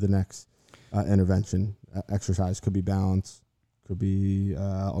progress to the next intervention. Exercise could be balance, could be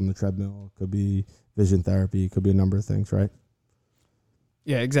on the treadmill, could be vision therapy, could be a number of things, right?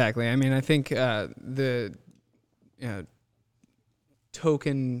 Yeah, exactly. I mean, I think the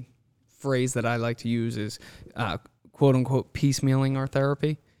token phrase that I like to use is quote unquote piecemealing our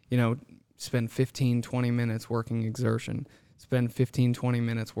therapy. Spend 15, 20 minutes working exertion, spend 15, 20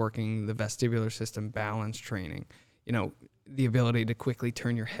 minutes working the vestibular system balance training, the ability to quickly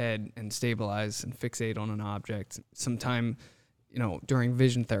turn your head and stabilize and fixate on an object, sometime, during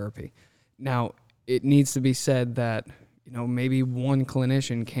vision therapy. Now, it needs to be said that maybe one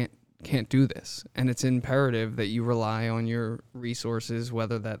clinician can't do this. And it's imperative that you rely on your resources,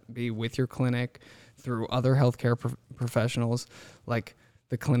 whether that be with your clinic, through other healthcare professionals. Like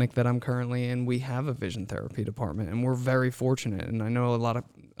the clinic that I'm currently in, we have a vision therapy department, and we're very fortunate. And I know a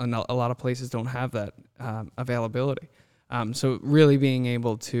lot of places don't have that availability. So really being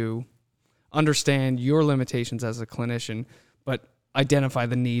able to understand your limitations as a clinician, but identify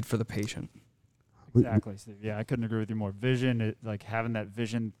the need for the patient. Exactly, Steve. Yeah, I couldn't agree with you more. Vision, like having that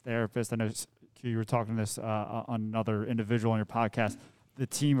vision therapist. I know you were talking this on another individual on your podcast. The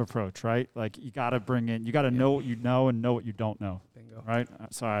team approach, right? Like you got to bring in, you got to know what you know and know what you don't know. Bingo. Right?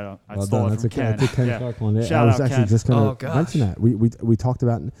 Sorry, I stole it from Ken. That's a Ken Clark one. Shout I was out actually Ken. just going to mention that. We talked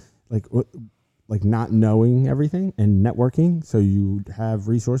about like not knowing everything and networking, so you have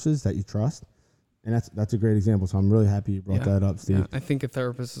resources that you trust. And that's a great example. So I'm really happy you brought that up, Steve. Yeah, I think a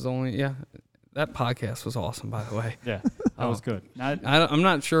therapist is only That podcast was awesome, by the way. Yeah, that was good. I'm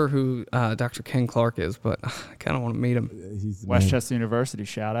not sure who Dr. Ken Clark is, but I kind of want to meet him. He's Westchester University,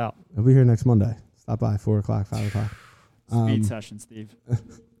 shout out. He'll be here next Monday. Stop by 4 o'clock, 5 o'clock. Speed session, Steve.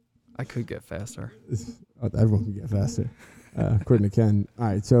 I could get faster. Everyone can get faster, according to Ken. All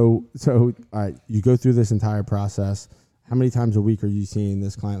right, so all right, you go through this entire process. How many times a week are you seeing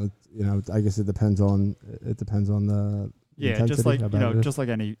this client? I guess it depends on the. Yeah, just like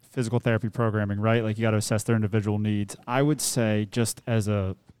any physical therapy programming, right? Like you got to assess their individual needs. I would say just as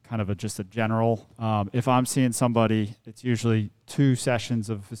a kind of a general, if I'm seeing somebody, it's usually 2 sessions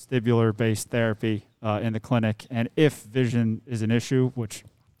of vestibular-based therapy in the clinic. And if vision is an issue, which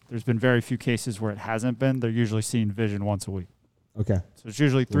there's been very few cases where it hasn't been, they're usually seeing vision once a week. Okay. So it's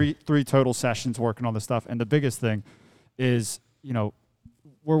usually three total sessions working on this stuff. And the biggest thing is,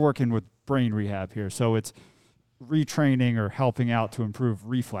 we're working with brain rehab here. So it's retraining or helping out to improve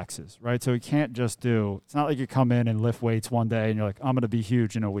reflexes, right? So you can't just it's not like you come in and lift weights one day and you're like, I'm going to be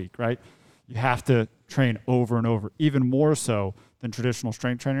huge in a week, right? You have to train over and over, even more so than traditional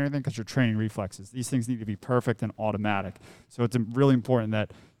strength training or anything, because you're training reflexes. These things need to be perfect and automatic. So it's really important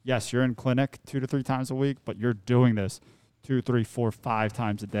that, yes, you're in clinic 2 to 3 times a week, but you're doing this 2, 3, 4, 5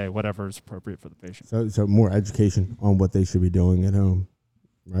 times a day, whatever is appropriate for the patient. So more education on what they should be doing at home.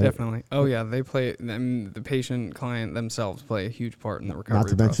 right? Definitely. Oh yeah, they play. The patient client themselves play a huge part in the recovery Not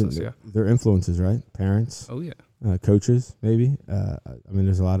to mention process. Yeah. their influences, right? Parents, Oh yeah. coaches, maybe. I mean,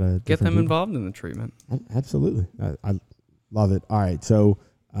 there's a lot of Get them different people. involved in the treatment. Absolutely, I love it. All right, so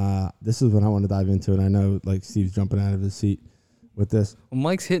this is what I want to dive into, and I know like Steve's jumping out of his seat with this. Well,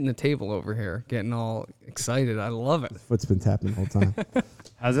 Mike's hitting the table over here, getting all excited. I love it. His foot's been tapping the whole time.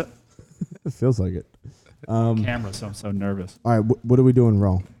 Has it? It feels like it. Camera, so I'm so nervous. All right, what are we doing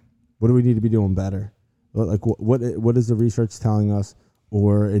wrong? What do we need to be doing better? Like what is the research telling us,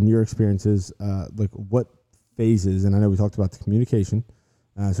 or in your experiences, like what phases? And I know we talked about the communication,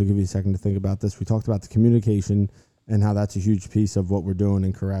 so I'll give you a second to think about this. We talked about the communication and how that's a huge piece of what we're doing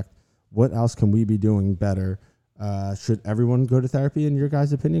incorrect. What else can we be doing better? Should everyone go to therapy in your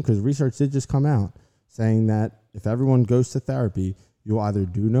guys' opinion? Because research did just come out saying that if everyone goes to therapy, you'll either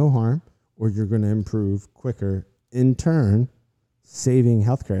do no harm or you're going to improve quicker, in turn, saving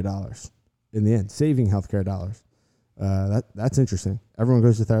healthcare dollars. In the end, saving healthcare dollars. That's interesting. Everyone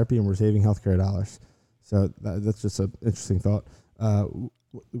goes to therapy and we're saving healthcare dollars. So that's just an interesting thought.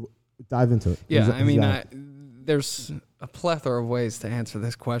 Dive into it. Yeah, I mean, there's a plethora of ways to answer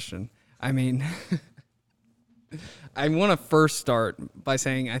this question. I mean, I want to first start by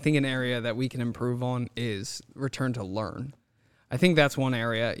saying I think an area that we can improve on is return to learn. I think that's one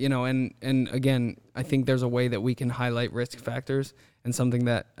area, and again, I think there's a way that we can highlight risk factors, and something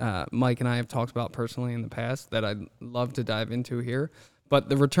that Mike and I have talked about personally in the past that I'd love to dive into here. But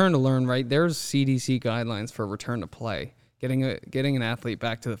the return to learn, right? There's CDC guidelines for return to play, getting an athlete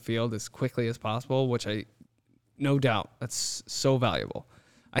back to the field as quickly as possible, which no doubt that's so valuable.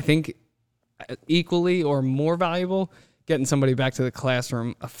 I think equally or more valuable, getting somebody back to the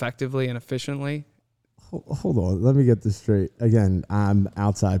classroom effectively and efficiently. Hold on. Let me get this straight. Again, I'm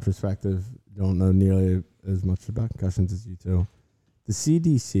outside perspective. Don't know nearly as much about concussions as you two. The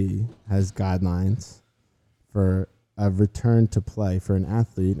CDC has guidelines for a return to play for an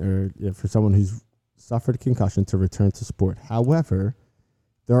athlete or for someone who's suffered a concussion to return to sport. However,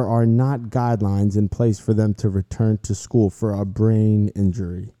 there are not guidelines in place for them to return to school for a brain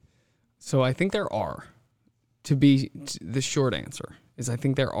injury. So I think there are. The short answer is I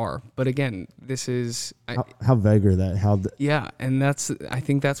think there are. But again, this is... How vague are that? Yeah, and I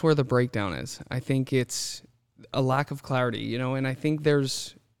think that's where the breakdown is. I think it's a lack of clarity, and I think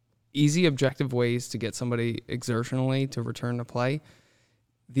there's easy objective ways to get somebody exertionally to return to play.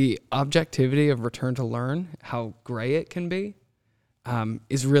 The objectivity of return to learn, how gray it can be,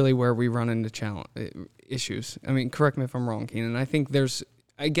 is really where we run into issues. I mean, correct me if I'm wrong, Keenan. I think there's,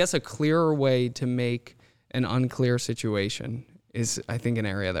 I guess, a clearer way to make an unclear situation is, I think, an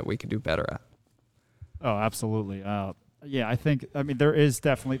area that we could do better at. Oh, absolutely. Yeah, I think,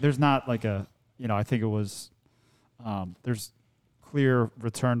 there's not like I think it was, there's clear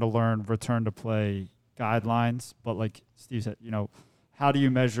return to learn, return to play guidelines. But like Steve said, how do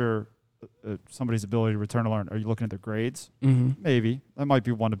you measure somebody's ability to return to learn? Are you looking at their grades? Mm-hmm. Maybe. That might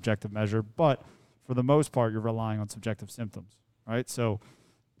be one objective measure. But for the most part, you're relying on subjective symptoms, right? So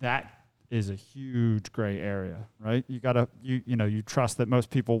that is a huge gray area, right? You trust that most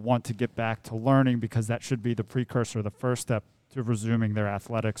people want to get back to learning because that should be the precursor, the first step to resuming their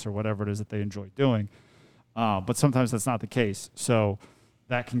athletics or whatever it is that they enjoy doing. But sometimes that's not the case. So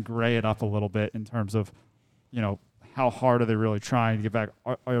that can gray it up a little bit in terms of, how hard are they really trying to get back?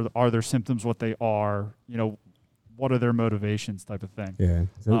 Are their symptoms what they are? What are their motivations type of thing? Yeah.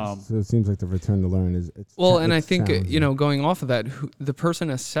 So it seems like the return to learn is... And I think, going off of that, the person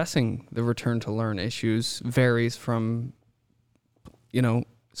assessing the return to learn issues varies from,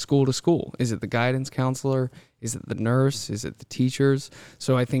 school to school. Is it the guidance counselor? Is it the nurse? Is it the teachers?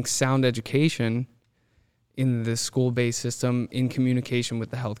 So I think sound education in the school-based system, in communication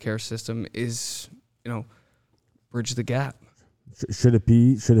with the healthcare system is, bridge the gap. Should it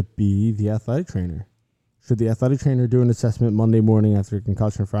be the athletic trainer? Should the athletic trainer do an assessment Monday morning after a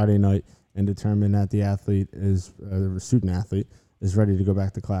concussion Friday night and determine that the athlete is the student athlete is ready to go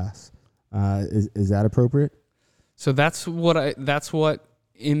back to class? Is that appropriate? So that's what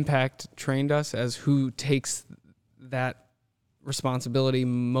Impact trained us as, who takes that responsibility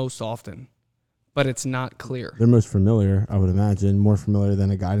most often, but it's not clear. They're most familiar, I would imagine, more familiar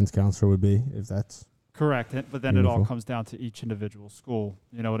than a guidance counselor would be, if that's correct. But then meaningful. It all comes down to each individual school.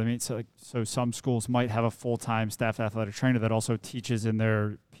 You know what I mean? So some schools might have a full-time staff athletic trainer that also teaches in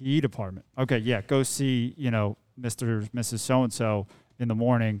their PE department. Okay, yeah, go see, Mr. or Mrs. So-and-so in the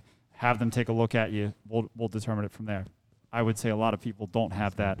morning, have them take a look at you. We'll determine it from there. I would say a lot of people don't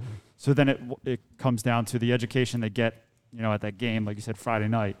have that. So then it comes down to the education they get, at that game, like you said, Friday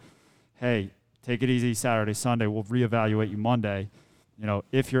night. Hey, take it easy Saturday, Sunday. We'll reevaluate you Monday.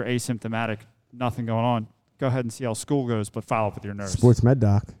 if you're asymptomatic, nothing going on, go ahead and see how school goes, but follow up with your nurse. Sports med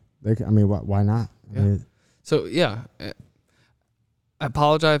doc. Why not? Yeah. So, I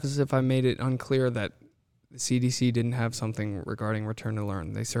apologize if I made it unclear that the CDC didn't have something regarding return to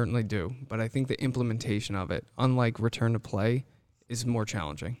learn. They certainly do. But I think the implementation of it, unlike return to play, is more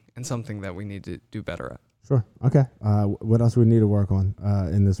challenging and something that we need to do better at. Sure. Okay. What else we need to work on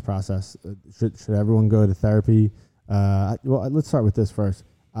in this process? Should everyone go to therapy? Let's start with this first.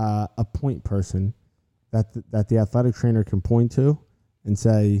 A point person that the athletic trainer can point to and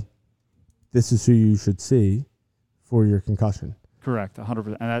say, this is who you should see for your concussion. Correct, 100%.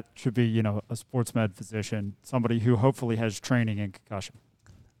 And that should be, a sports med physician, somebody who hopefully has training in concussion.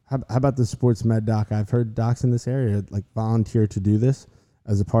 How about the sports med doc? I've heard docs in this area volunteer to do this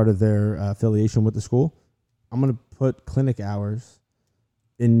as a part of their affiliation with the school. I'm going to put clinic hours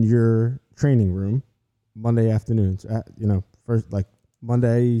in your training room Monday afternoons. Every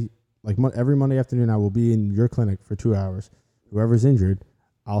Monday afternoon, I will be in your clinic for 2 hours. Whoever's injured,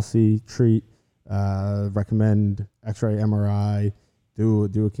 I'll see, treat, recommend X-ray, MRI,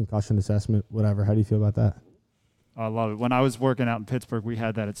 do a concussion assessment, whatever. How do you feel about that? I love it. When I was working out in Pittsburgh, we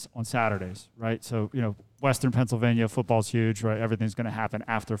had that. It's on Saturdays, right? So, Western Pennsylvania, football's huge, right? Everything's going to happen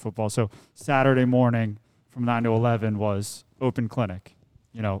after football. So Saturday morning from 9 to 11 was open clinic.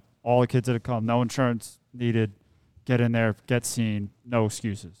 All the kids that had come, no insurance needed, get in there, get seen, no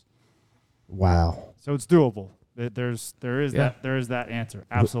excuses. Wow. So it's doable. There is that answer.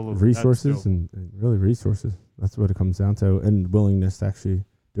 Absolutely. Resources and really resources. That's what it comes down to, and willingness to actually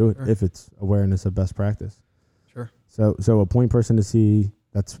do it if it's awareness of best practice. Sure. So a point person to see,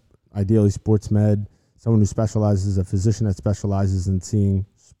 that's ideally sports med, someone who specializes, a physician that specializes in seeing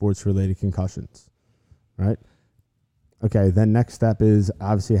sports-related concussions, right? Okay, then next step is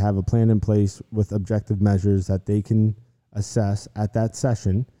obviously have a plan in place with objective measures that they can assess at that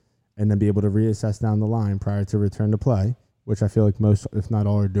session and then be able to reassess down the line prior to return to play, which I feel like most, if not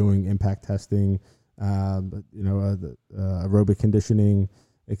all, are doing impact testing, aerobic conditioning,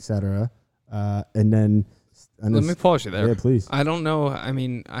 etc. And then... Let me pause you there. Yeah, please. I don't know.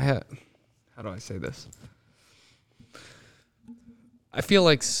 How do I say this? I feel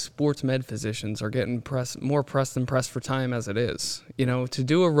like sports med physicians are getting more pressed than pressed for time as it is. To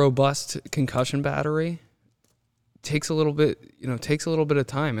do a robust concussion battery takes a little bit of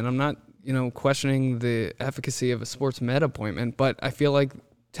time. And I'm not, questioning the efficacy of a sports med appointment, but I feel like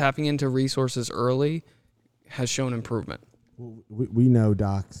tapping into resources early has shown improvement. We know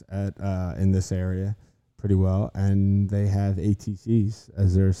docs in this area pretty well, and they have ATCs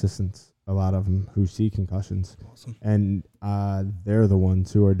as their assistants, a lot of them who see concussions. Awesome. And they're the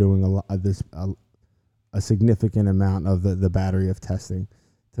ones who are doing a significant amount of the battery of testing.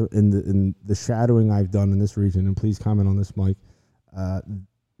 So in the shadowing I've done in this region, and please comment on this, Mike,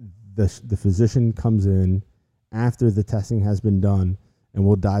 the physician comes in after the testing has been done, and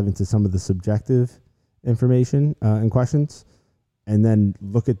we'll dive into some of the subjective information and questions, and then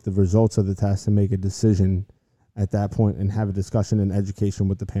look at the results of the test and make a decision at that point and have a discussion and education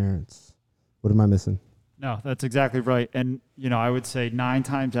with the parents. What am I missing? No, that's exactly right. And, I would say 9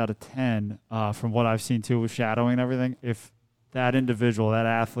 times out of 10, from what I've seen too with shadowing and everything, if that individual, that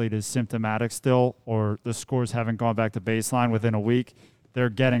athlete is symptomatic still, or the scores haven't gone back to baseline within a week, they're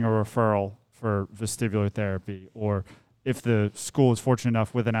getting a referral for vestibular therapy. Or if the school is fortunate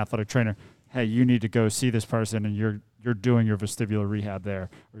enough with an athletic trainer, hey, you need to go see this person, and you're doing your vestibular rehab there,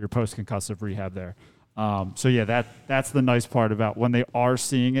 or your post-concussive rehab there. That's the nice part about when they are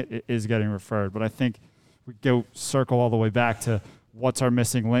seeing it, it is getting referred. But I think we circle all the way back to what's our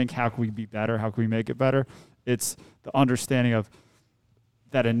missing link, how can we be better, how can we make it better? It's the understanding of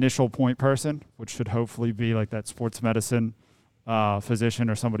that initial point person, which should hopefully be like that sports medicine physician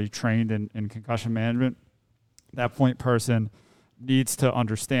or somebody trained in concussion management. That point person needs to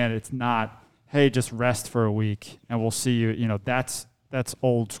understand it's not, hey, just rest for a week and we'll see you. That's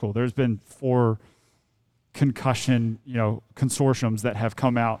old school. There's been 4 concussion, consortiums that have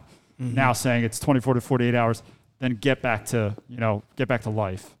come out now saying it's 24 to 48 hours, then get back to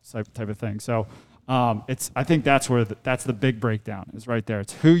life type of thing. So I think that's where that's the big breakdown is right there.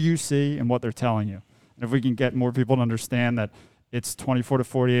 It's who you see and what they're telling you. And if we can get more people to understand that it's 24 to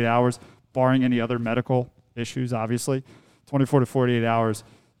 48 hours, barring any other medical issues, obviously, 24 to 48 hours,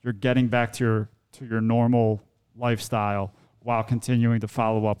 you're getting back to your normal lifestyle while continuing to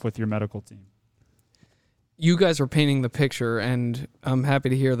follow up with your medical team. You guys are painting the picture, and I'm happy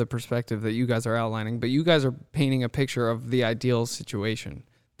to hear the perspective that you guys are outlining, but you guys are painting a picture of the ideal situation,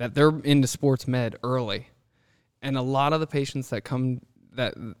 that they're into sports med early. And a lot of the patients that come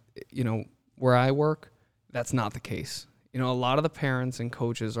where I work, that's not the case. A lot of the parents and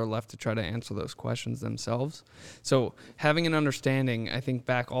coaches are left to try to answer those questions themselves. So having an understanding, I think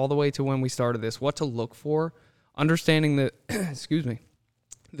back all the way to when we started this, what to look for, understanding the,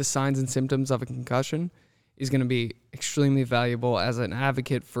 the signs and symptoms of a concussion is going to be extremely valuable as an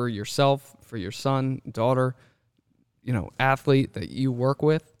advocate for yourself, for your son, daughter, athlete that you work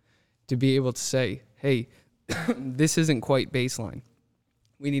with, to be able to say, hey, this isn't quite baseline.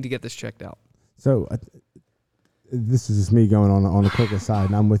 We need to get this checked out. So this is just me going on the quicker side,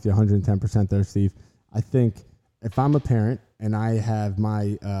 and I'm with you 110% there, Steve. I think if I'm a parent and I have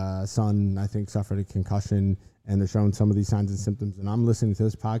my son, I think, suffered a concussion, and they're showing some of these signs and symptoms, and I'm listening to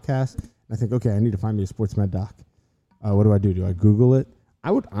this podcast, and I think, okay, I need to find me a sports med doc. What do? Do I Google it?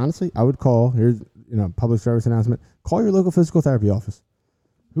 I would call, here's public service announcement, call your local physical therapy office.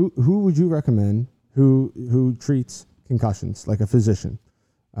 Who would you recommend who treats concussions, like a physician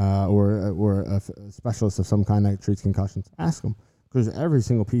or a specialist of some kind that treats concussions? Ask them, because every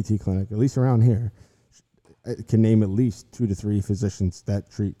single PT clinic, at least around here, can name at least 2 to 3 physicians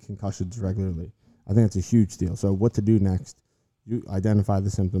that treat concussions regularly. I think that's a huge deal. So what to do next? You identify the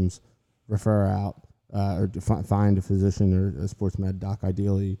symptoms, refer out, or find a physician or a sports med doc,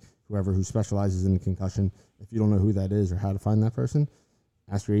 ideally, whoever who specializes in concussion. If you don't know who that is or how to find that person,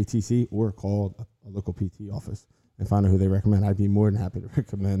 ask your ATC or call a local PT office and find out who they recommend. I'd be more than happy to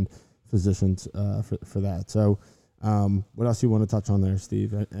recommend physicians for that. So what else you want to touch on there,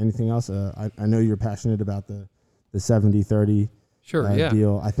 Steve? Anything else? I know you're passionate about the 70-30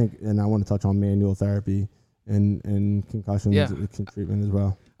 deal. I think, and I want to touch on manual therapy and concussions treatment as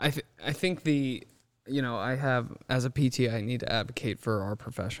well. I think I have, as a PT, I need to advocate for our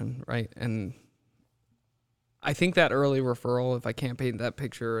profession, right? And I think that early referral, if I can't paint that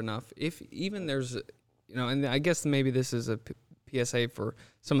picture enough, if even there's, and I guess maybe this is a PSA for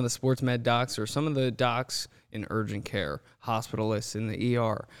some of the sports med docs or some of the docs in urgent care, hospitalists in the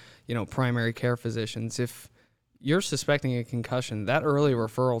ER, primary care physicians. If you're suspecting a concussion, that early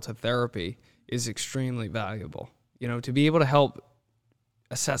referral to therapy is extremely valuable. To be able to help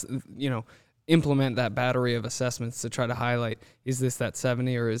assess, implement that battery of assessments to try to highlight, is this that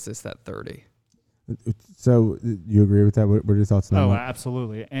 70 or is this that 30? So you agree with that? What are your thoughts on that? Oh,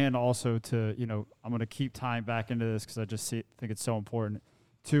 absolutely. And also to, I'm going to keep tying back into this because I just think it's so important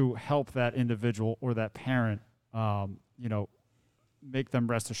to help that individual or that parent, make them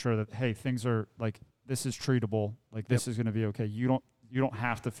rest assured that, hey, things are like, this is treatable. Like this is going to be okay. You don't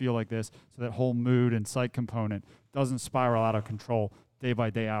have to feel like this. So that whole mood and psych component doesn't spiral out of control day by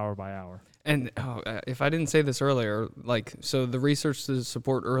day, hour by hour. And if I didn't say this earlier, so the research to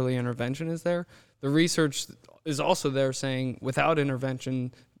support early intervention is there. The research is also there saying without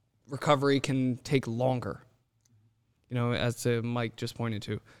intervention, recovery can take longer. As Mike just pointed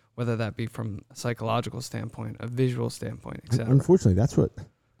to, whether that be from a psychological standpoint, a visual standpoint, etc. Unfortunately, that's what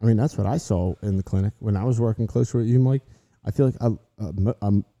I saw in the clinic when I was working closer with you, Mike. I feel like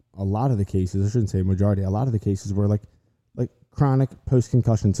a lot of the cases, I shouldn't say majority, a lot of the cases were like chronic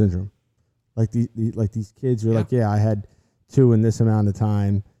post-concussion syndrome. Like these kids are I had 2 in this amount of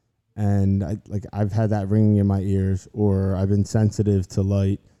time, and I've had that ringing in my ears, or I've been sensitive to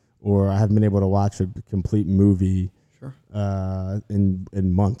light, or I haven't been able to watch a complete movie in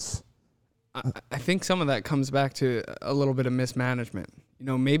months. I think some of that comes back to a little bit of mismanagement.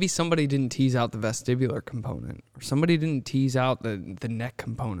 Maybe somebody didn't tease out the vestibular component, or somebody didn't tease out the neck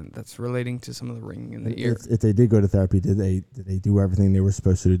component that's relating to some of the ringing in the ear. If they did go to therapy, did they do everything they were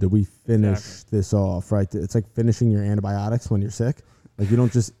supposed to do? Did we finish this off, right? It's like finishing your antibiotics when you're sick. Like you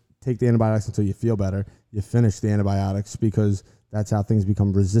don't just take the antibiotics until you feel better. You finish the antibiotics because that's how things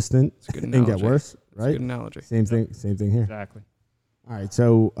become resistant and get worse, right? That's a good analogy. Same thing here. Exactly. All right,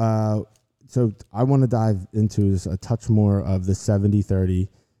 so I want to dive into a touch more of the 70-30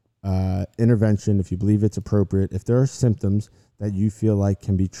 intervention, if you believe it's appropriate. If there are symptoms that you feel like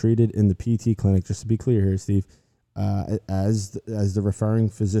can be treated in the PT clinic, just to be clear here, Steve, as the referring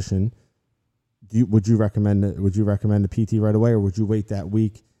physician, would you recommend a PT right away, or would you wait that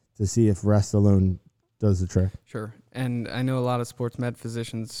week to see if rest alone does the trick? Sure. And I know a lot of sports med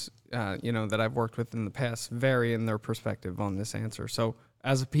physicians, that I've worked with in the past vary in their perspective on this answer. So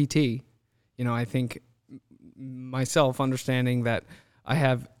as a PT, I think myself understanding that I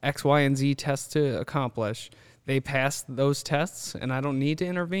have X, Y, and Z tests to accomplish, they pass those tests and I don't need to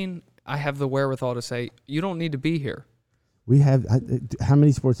intervene, I have the wherewithal to say, you don't need to be here. We have, how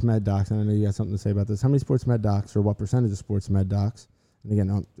many sports med docs, and I know you got something to say about this, how many sports med docs, or what percentage of sports med docs, and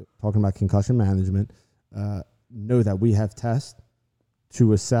again, I'm talking about concussion management, know that we have tests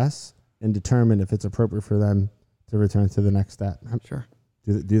to assess and determine if it's appropriate for them to return to the next step? Sure.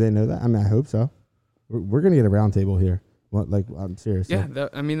 Do they know that? I mean, I hope so. We're going to get a roundtable here What? Like, I'm serious. Yeah,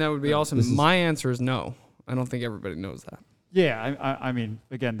 Like, that would be awesome. My answer is no. I don't think everybody knows that. Yeah, I mean,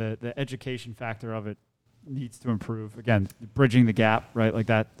 again, the education factor of it needs to improve. Again, bridging the gap, right? Like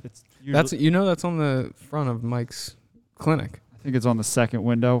that. It's usually, That's on the front of Mike's clinic. I think it's on the second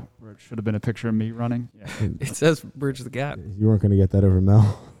window where it should have been a picture of me running. Yeah. It says bridge the gap. you weren't going to get that over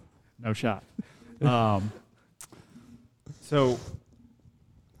Mel. No shot. So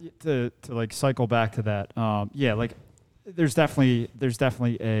to like cycle back to that, yeah, like there's definitely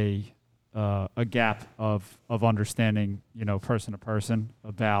a gap of understanding, person to person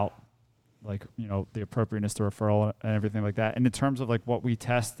about like, the appropriateness to referral and everything like that. And in terms of like what we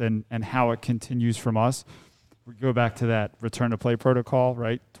test and how it continues from us, we go back to that return to play protocol,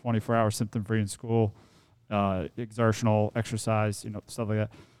 right? 24-hour symptom free in school, exertional exercise, stuff like that.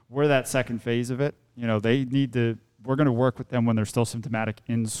 We're that second phase of it. We're going to work with them when they're still symptomatic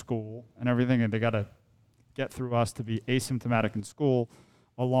in school and everything. And they got to get through us to be asymptomatic in school,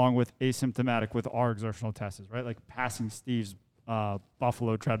 along with asymptomatic with our exertional tests, right? Like passing Steve's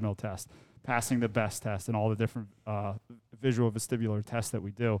Buffalo treadmill test, passing the BEST test, and all the different visual vestibular tests that we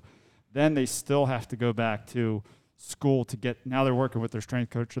do. Then they still have to go back to school to get, now they're working with their strength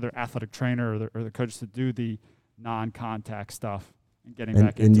coach or their athletic trainer or the coach to do the non-contact stuff and getting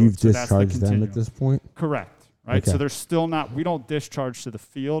back into it. And you've So that's the discharged them continuum. at this point? Correct. Right. Okay. So they're still not, we don't discharge to the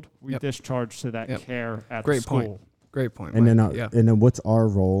field. We Yep. discharge to that Yep. care at Great the school. point. Great point. And Mike. then, and then what's our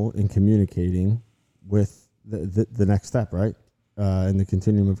role in communicating with the next step, right? In the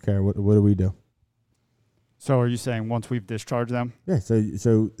continuum of care, what do we do? So are you saying once we've discharged them? Yeah.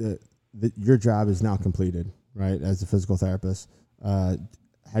 So your job is now completed, right? As a physical therapist,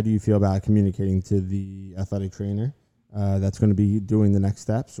 how do you feel about communicating to the athletic trainer that's going to be doing the next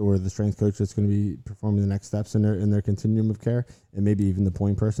steps, or the strength coach that's going to be performing the next steps in their continuum of care, and maybe even the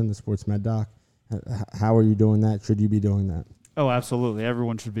point person, the sports med doc? How are you doing that? Should you be doing that? Oh, absolutely.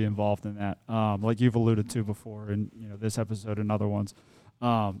 Everyone should be involved in that. Like you've alluded to before in this episode and other ones.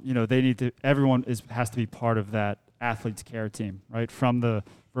 They need to. Everyone has to be part of that athlete's care team, right? From the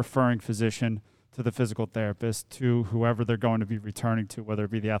referring physician to the physical therapist to whoever they're going to be returning to, whether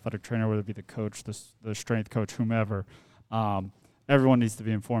it be the athletic trainer, whether it be the coach, the strength coach, whomever. Everyone needs to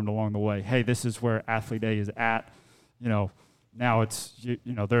be informed along the way. Hey, this is where athlete A is at. Now it's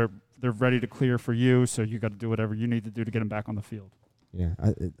they're ready to clear for you, so you got to do whatever you need to do to get them back on the field. Yeah.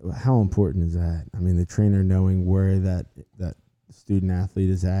 How important is that? I mean, the trainer knowing where that student athlete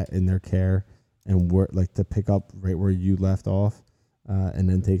is at in their care, and where, like, to pick up right where you left off, and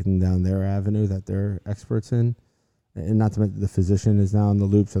then take them down their avenue that they're experts in. And not to mention the physician is now in the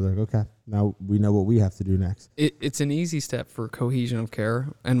loop, so they're like, okay, now we know what we have to do next. It's an easy step for cohesion of care,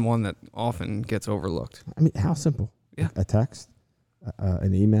 and one that often gets overlooked. I mean, how simple? Yeah. A text,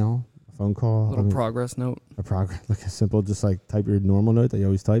 an email, a phone call. A little progress note. Like a simple, just like type your normal note that you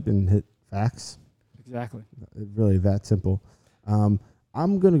always type and hit fax. Exactly. Really that simple. I'm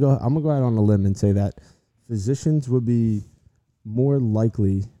gonna go out on a limb and say that physicians would be more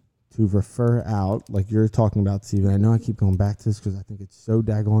likely to refer out, like you're talking about, Steven. I know I keep going back to this because I think it's so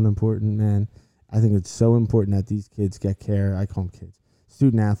daggone important, man. I think it's so important that these kids get care. I call them kids,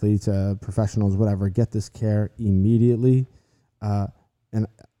 student athletes, professionals, whatever, get this care immediately. And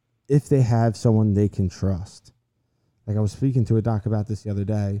if they have someone they can trust. Like, I was speaking to a doc about this the other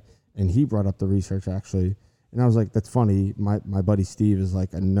day, and he brought up the research, actually. And I was like, that's funny. My buddy Steve is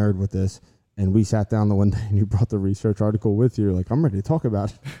like a nerd with this. And we sat down the one day and you brought the research article with you. Like, I'm ready to talk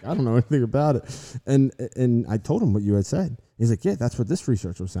about it. I don't know anything about it. And I told him what you had said. He's like, yeah, that's what this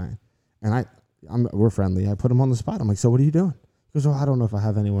research was saying. And we're friendly. I put him on the spot. I'm like, so what are you doing? He goes, well, I don't know if I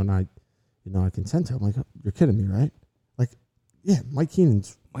have anyone I can send to. I'm like, you're kidding me, right? Like, yeah, Mike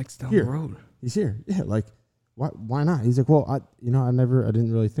Keenan's Mike's down here. the road. He's here. Yeah, like, why not? He's like, well, I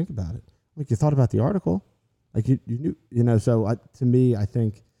didn't really think about it. I'm like, you thought about the article? Like, you knew, so to me, I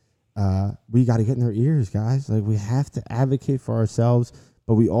think we got to get in their ears, guys. Like, we have to advocate for ourselves,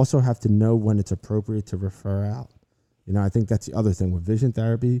 but we also have to know when it's appropriate to refer out. I think that's the other thing with vision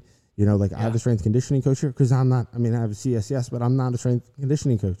therapy. Like, I have a strength conditioning coach here because I have a CSS, but I'm not a strength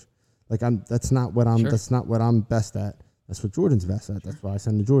conditioning coach. Like, that's not what I'm best at. That's what Jordan's best at. That's why I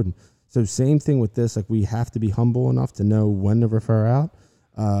send to Jordan. So same thing with this. Like, we have to be humble enough to know when to refer out,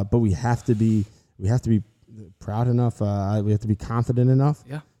 but we have to be proud enough. We have to be confident enough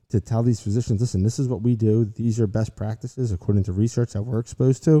to tell these physicians, listen, this is what we do. These are best practices according to research that we're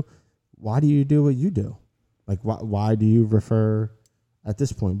exposed to. Why do you do what you do? Like, why do you refer at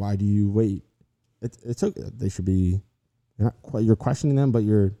this point? Why do you wait? It's okay. They should be. You're questioning them, but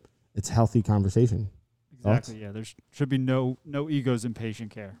it's healthy conversation. Exactly. Yeah. There should be no egos in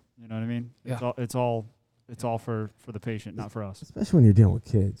patient care. You know what I mean? Yeah. It's all it's all for the patient, not for us. Especially when you're dealing with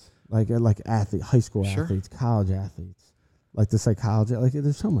kids, like high school Sure. athletes, college athletes, like the psychology. Like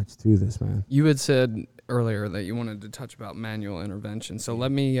there's so much to this, man. You had said earlier that you wanted to touch about manual intervention. So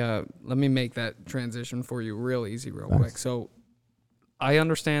let me make that transition for you real easy, real quick. So I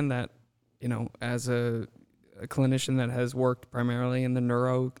understand that, as a clinician that has worked primarily in the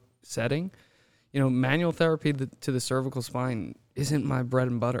neuro setting, manual therapy to the cervical spine isn't my bread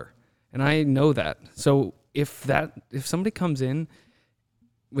and butter. And I know that. So if somebody comes in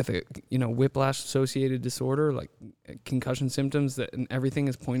with a whiplash associated disorder, like concussion symptoms, and everything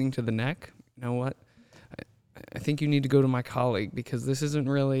is pointing to the neck, you know what? I think you need to go to my colleague, because this isn't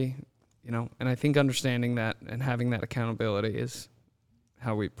really, and I think understanding that and having that accountability is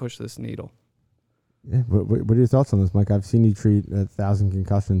how we push this needle. Yeah. What are your thoughts on this, Mike? I've seen you treat 1,000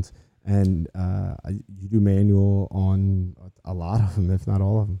 concussions, and you do manual on a lot of them, if not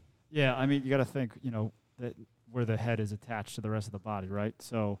all of them. Yeah, I mean, you got to think, that where the head is attached to the rest of the body, right?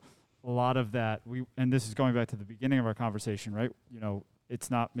 So a lot of that, and this is going back to the beginning of our conversation, right? It's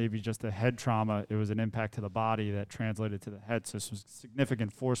not maybe just a head trauma. It was an impact to the body that translated to the head. So some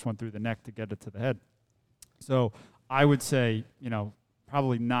significant force went through the neck to get it to the head. So I would say,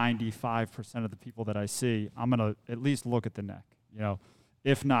 probably 95% of the people that I see, I'm going to at least look at the neck,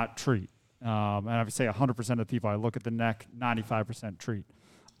 if not treat. And I would say 100% of the people I look at the neck, 95% treat.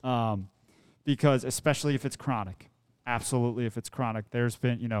 Because especially if it's chronic, absolutely if it's chronic, there's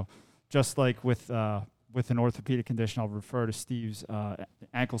been, just like with an orthopedic condition, I'll refer to Steve's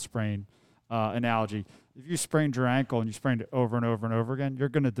ankle sprain analogy. If you sprained your ankle and you sprained it over and over and over again, you're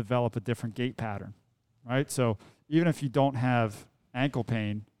going to develop a different gait pattern, right? So even if you don't have ankle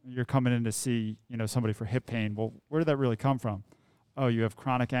pain, you're coming in to see, somebody for hip pain. Well, where did that really come from? Oh, you have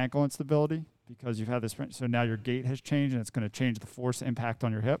chronic ankle instability because you've had this. So now your gait has changed, and it's going to change the force impact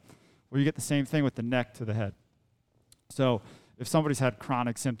on your hip. Well, you get the same thing with the neck to the head. So if somebody's had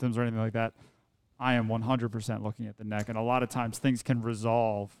chronic symptoms or anything like that, I am 100% looking at the neck. And a lot of times things can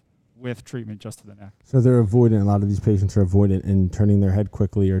resolve with treatment just to the neck. So they're avoiding, a lot of these patients are avoidant in turning their head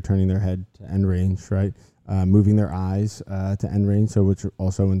quickly or turning their head to end range, right? Moving their eyes to end range, so which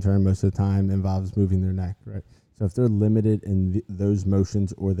also in turn most of the time involves moving their neck, right? So if they're limited in those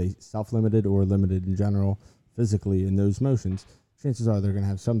motions, or they self-limited or limited in general physically in those motions, chances are they're going to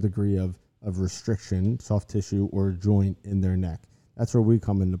have some degree of restriction, soft tissue or joint in their neck. That's where we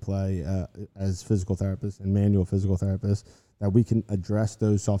come into play as physical therapists and manual physical therapists, that we can address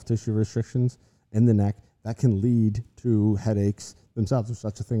those soft tissue restrictions in the neck that can lead to headaches themselves. There's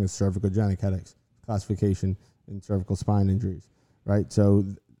such a thing as cervicogenic headaches, classification in cervical spine injuries, right? So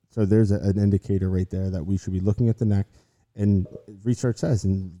there's an indicator right there that we should be looking at the neck. And research says,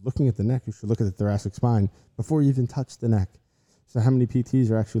 in looking at the neck, you should look at the thoracic spine before you even touch the neck. So how many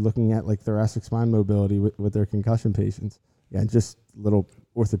PTs are actually looking at like thoracic spine mobility with their concussion patients? Yeah, just little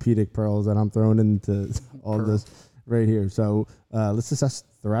orthopedic pearls that I'm throwing into all this right here. So let's assess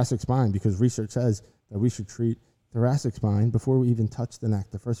thoracic spine, because research says that we should treat thoracic spine before we even touch the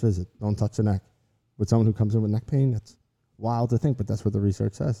neck. The first visit, don't touch the neck. With someone who comes in with neck pain, that's wild to think, but that's what the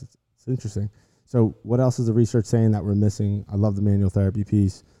research says. It's interesting. So what else is the research saying that we're missing? I love the manual therapy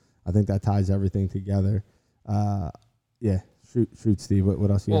piece. I think that ties everything together. Yeah, shoot, Steve.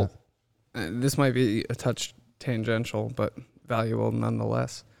 What else you got? This might be a touch tangential, but valuable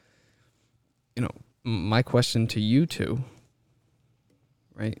nonetheless. My question to you two,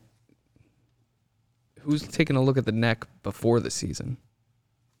 right? Who's taking a look at the neck before the season?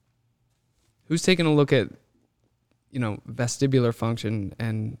 Who's taking a look at, vestibular function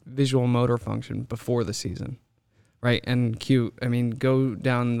and visual motor function before the season, right? And go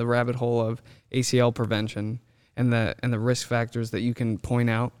down the rabbit hole of ACL prevention and the risk factors that you can point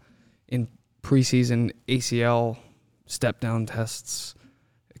out in preseason ACL step-down tests,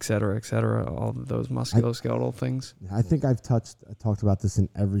 et cetera, all of those musculoskeletal things. I think I talked about this in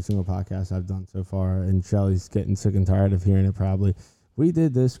every single podcast I've done so far, and Shelly's getting sick and tired of hearing it probably. We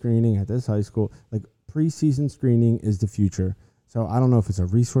did this screening at this high school. Like, preseason screening is the future. So I don't know if it's a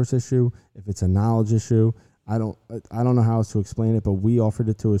resource issue, if it's a knowledge issue. I don't know how else to explain it, but we offered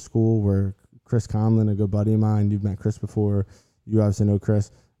it to a school where Chris Conlon, a good buddy of mine, you've met Chris before, you obviously know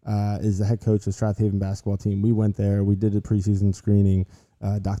Chris, is the head coach of Strathaven basketball team. We went there, we did a preseason screening.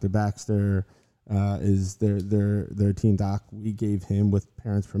 Dr. Baxter is their team doc. We gave him, with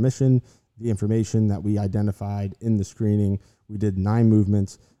parents' permission, the information that we identified in the screening. We did 9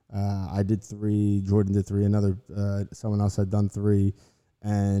 movements. I did 3. Jordan did 3. Someone else had done 3.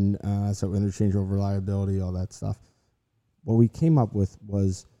 And so interchangeable reliability, all that stuff. What we came up with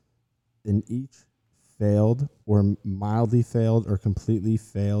was, in each failed or mildly failed or completely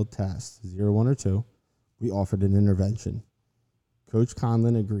failed test, 0, 1, or 2, we offered an intervention. Coach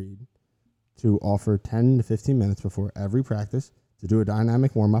Conlon agreed to offer 10 to 15 minutes before every practice to do a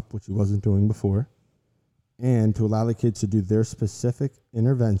dynamic warm-up, which he wasn't doing before, and to allow the kids to do their specific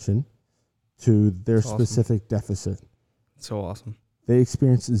intervention to their That's awesome. specific deficit. So awesome. They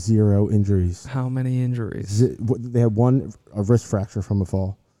experienced 0 injuries. How many injuries? They had a wrist fracture from a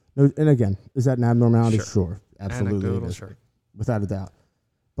fall. No, and again, is that an abnormality? Sure. Sure, absolutely, it Anecdotal, is, sure. without a doubt.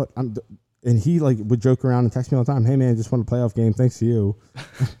 But and he like would joke around and text me all the time. Hey man, just won a playoff game. Thanks to you.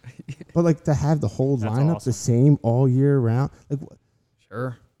 But like to have the whole That's lineup awesome. the same all year round,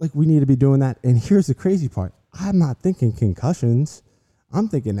 Sure. like we need to be doing that. And here's the crazy part: I'm not thinking concussions. I'm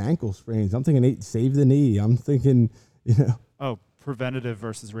thinking ankle sprains. I'm thinking save the knee. I'm thinking, Oh, preventative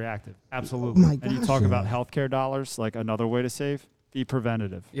versus reactive. Absolutely. Oh my And you gosh, talk yeah. about healthcare dollars, like another way to save, be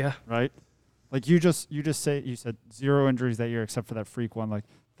preventative, Yeah. right? Like you said 0 injuries that year except for that freak one. Like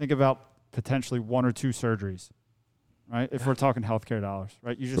think about potentially 1 or 2 surgeries, right? If we're talking healthcare dollars,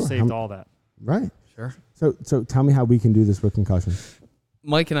 right? You just Sure. saved all that. right. Sure. So tell me how we can do this with concussions.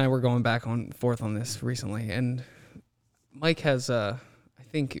 Mike and I were going back and forth on this recently, and Mike has, I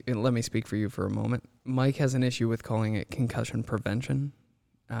think, and let me speak for you for a moment. Mike has an issue with calling it concussion prevention,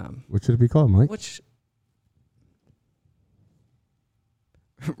 What should it be called, Mike? which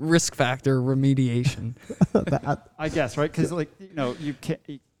risk factor remediation. I guess, right? Because you can't.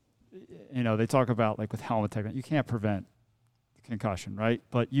 They talk about like with helmet technology, you can't prevent concussion, right?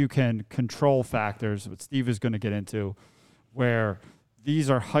 But you can control factors, what Steve is going to get into, where these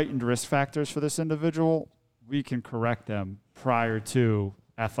are heightened risk factors for this individual. We can correct them prior to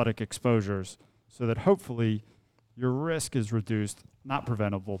athletic exposures, so that hopefully your risk is reduced, not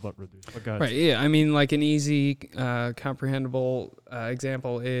preventable, but reduced. But go ahead. Right. Yeah. I mean, like an easy, comprehensible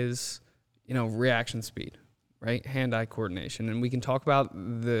example is, reaction speed, right? Hand-eye coordination, and we can talk about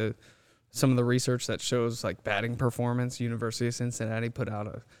some of the research that shows like batting performance. University of Cincinnati put out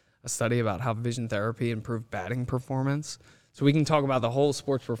a study about how vision therapy improved batting performance. So we can talk about the whole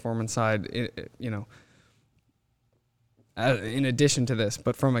sports performance side, in addition to this.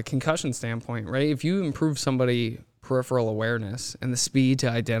 But from a concussion standpoint, right, if you improve somebody peripheral awareness and the speed to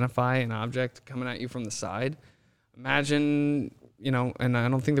identify an object coming at you from the side, imagine, and I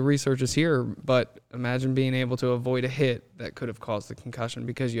don't think the research is here, but imagine being able to avoid a hit that could have caused the concussion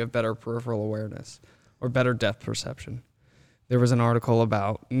because you have better peripheral awareness or better depth perception. There was an article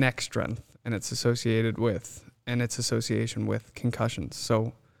about neck strength and its association with concussions.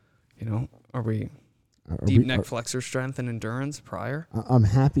 So, are we deep neck flexor strength and endurance prior? I'm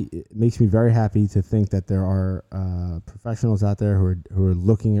happy. It makes me very happy to think that there are professionals out there who are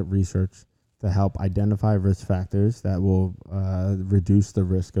looking at research to help identify risk factors that will reduce the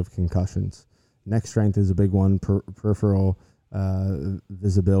risk of concussions. Neck strength is a big one. Peripheral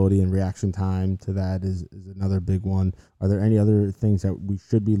visibility and reaction time to that is another big one. Are there any other things that we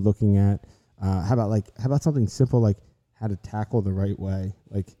should be looking at? How about something simple like how to tackle the right way?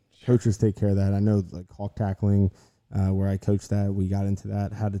 Like coaches take care of that. I know like hawk tackling, where I coached that, we got into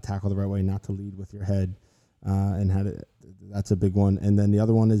that, how to tackle the right way, not to lead with your head, and that's a big one. And then the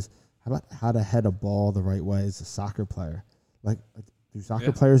other one is how to head a ball the right way as a soccer player. Like, do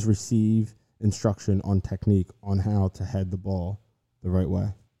soccer players receive instruction on technique on how to head the ball the right way?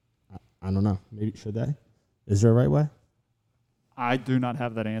 I don't know. Maybe should they? Is there a right way? I do not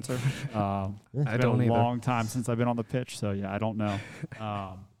have that answer. I It's don't been either. a long time since I've been on the pitch, so yeah, I don't know.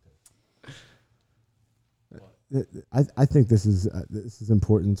 I think this is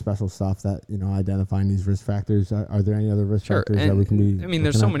important, special stuff that identifying these risk factors. Are there any other risk factors that we can be? I mean,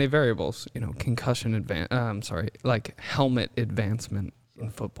 there's so looking at? many variables. Concussion like helmet advancement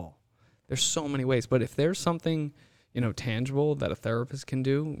in football. There's so many ways, but if there's something tangible that a therapist can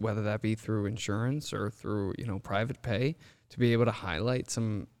do, whether that be through insurance or through private pay, to be able to highlight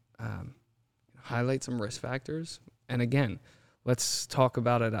some risk factors. And again, let's talk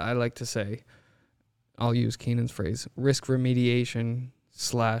about it. I like to say, I'll use Keenan's phrase, risk remediation /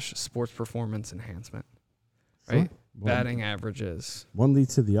 sports performance enhancement, right? Sure. Well, Batting averages, one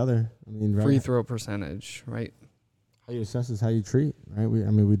leads to the other. I mean, right? free throw percentage, right? How you assess is how you treat, right?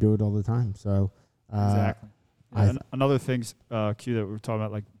 We do it all the time. So Exactly. And another thing's Q that we were talking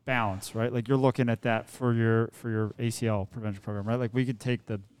about, like balance, right? Like you're looking at that for your ACL prevention program, right? Like we could take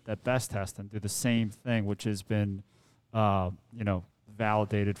that BEST test and do the same thing, which has been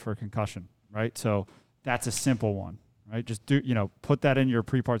validated for concussion, right? So that's a simple one, right? Just put that in your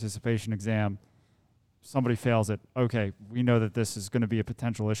pre-participation exam. Somebody fails it. Okay, we know that this is going to be a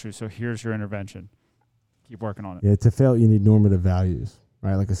potential issue, so here's your intervention. Keep working on it. Yeah, to fail, you need normative values,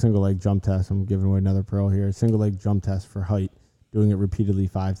 right? Like a single leg jump test. I'm giving away another pearl here. A single leg jump test for height doing it repeatedly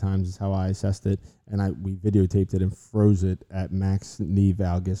 5 times is how I assessed it, and we videotaped it and froze it at max knee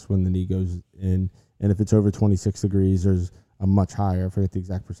valgus when the knee goes in. And if it's over 26 degrees, there's a much higher, I forget the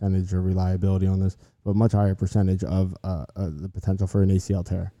exact percentage or reliability on this, but much higher percentage of the potential for an ACL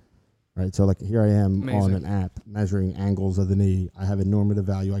tear. Right, so like here I am on an app measuring angles of the knee. I have a normative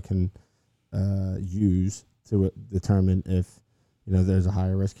value I can use to determine if there's a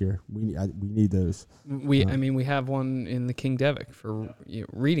higher risk here. We need those. We have one in the King Devic for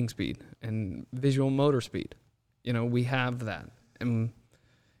reading speed and visual motor speed. We have that, and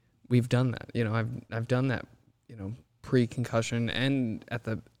we've done that. I've done that. Pre-concussion and at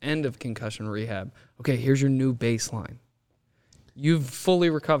the end of concussion rehab. Okay, here's your new baseline. You've fully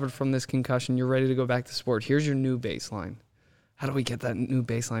recovered from this concussion. You're ready to go back to sport. Here's your new baseline. How do we get that new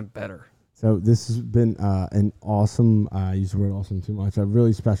baseline better? So this has been an awesome, I use the word awesome too much, a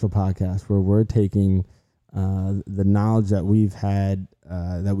really special podcast where we're taking the knowledge that we've had,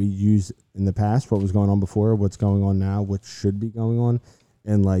 that we used in the past, what was going on before, what's going on now, what should be going on,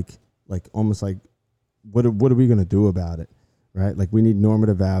 and like almost like what are we going to do about it, right? Like we need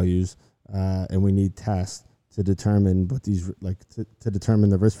normative values and we need tests to determine what these to determine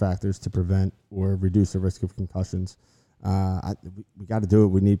the risk factors to prevent or reduce the risk of concussions. We got to do it.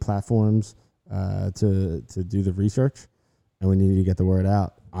 We need platforms to do the research, and we need to get the word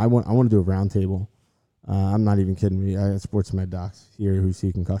out. I want to do a roundtable. I'm not even kidding me. I got sports med docs here who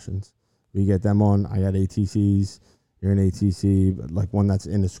see concussions. We get them on. I got ATCs. You're an ATC, but like one that's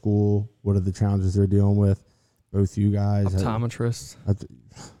in the school. What are the challenges they're dealing with? Both you guys. Optometrists.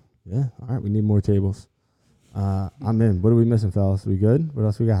 Yeah. All right. We need more tables. I'm in. What are we missing, fellas? We good? What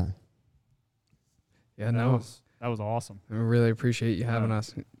else we got? Yeah, That was awesome. I really appreciate you having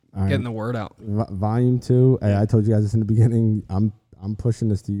us, getting the word out. Volume 2. Hey, I told you guys this in the beginning. I'm pushing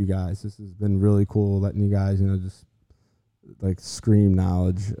this to you guys. This has been really cool, letting you guys, just like scream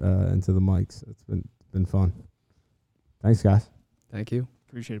knowledge into the mics. It's been fun. Thanks, guys. Thank you.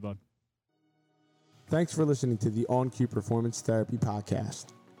 Appreciate it, bud. Thanks for listening to the On-Cue Performance Therapy Podcast.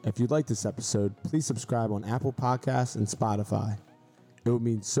 If you like this episode, please subscribe on Apple Podcasts and Spotify. It would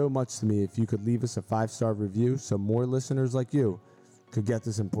mean so much to me if you could leave us a 5-star review so more listeners like you could get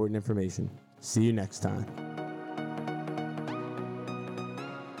this important information. See you next time.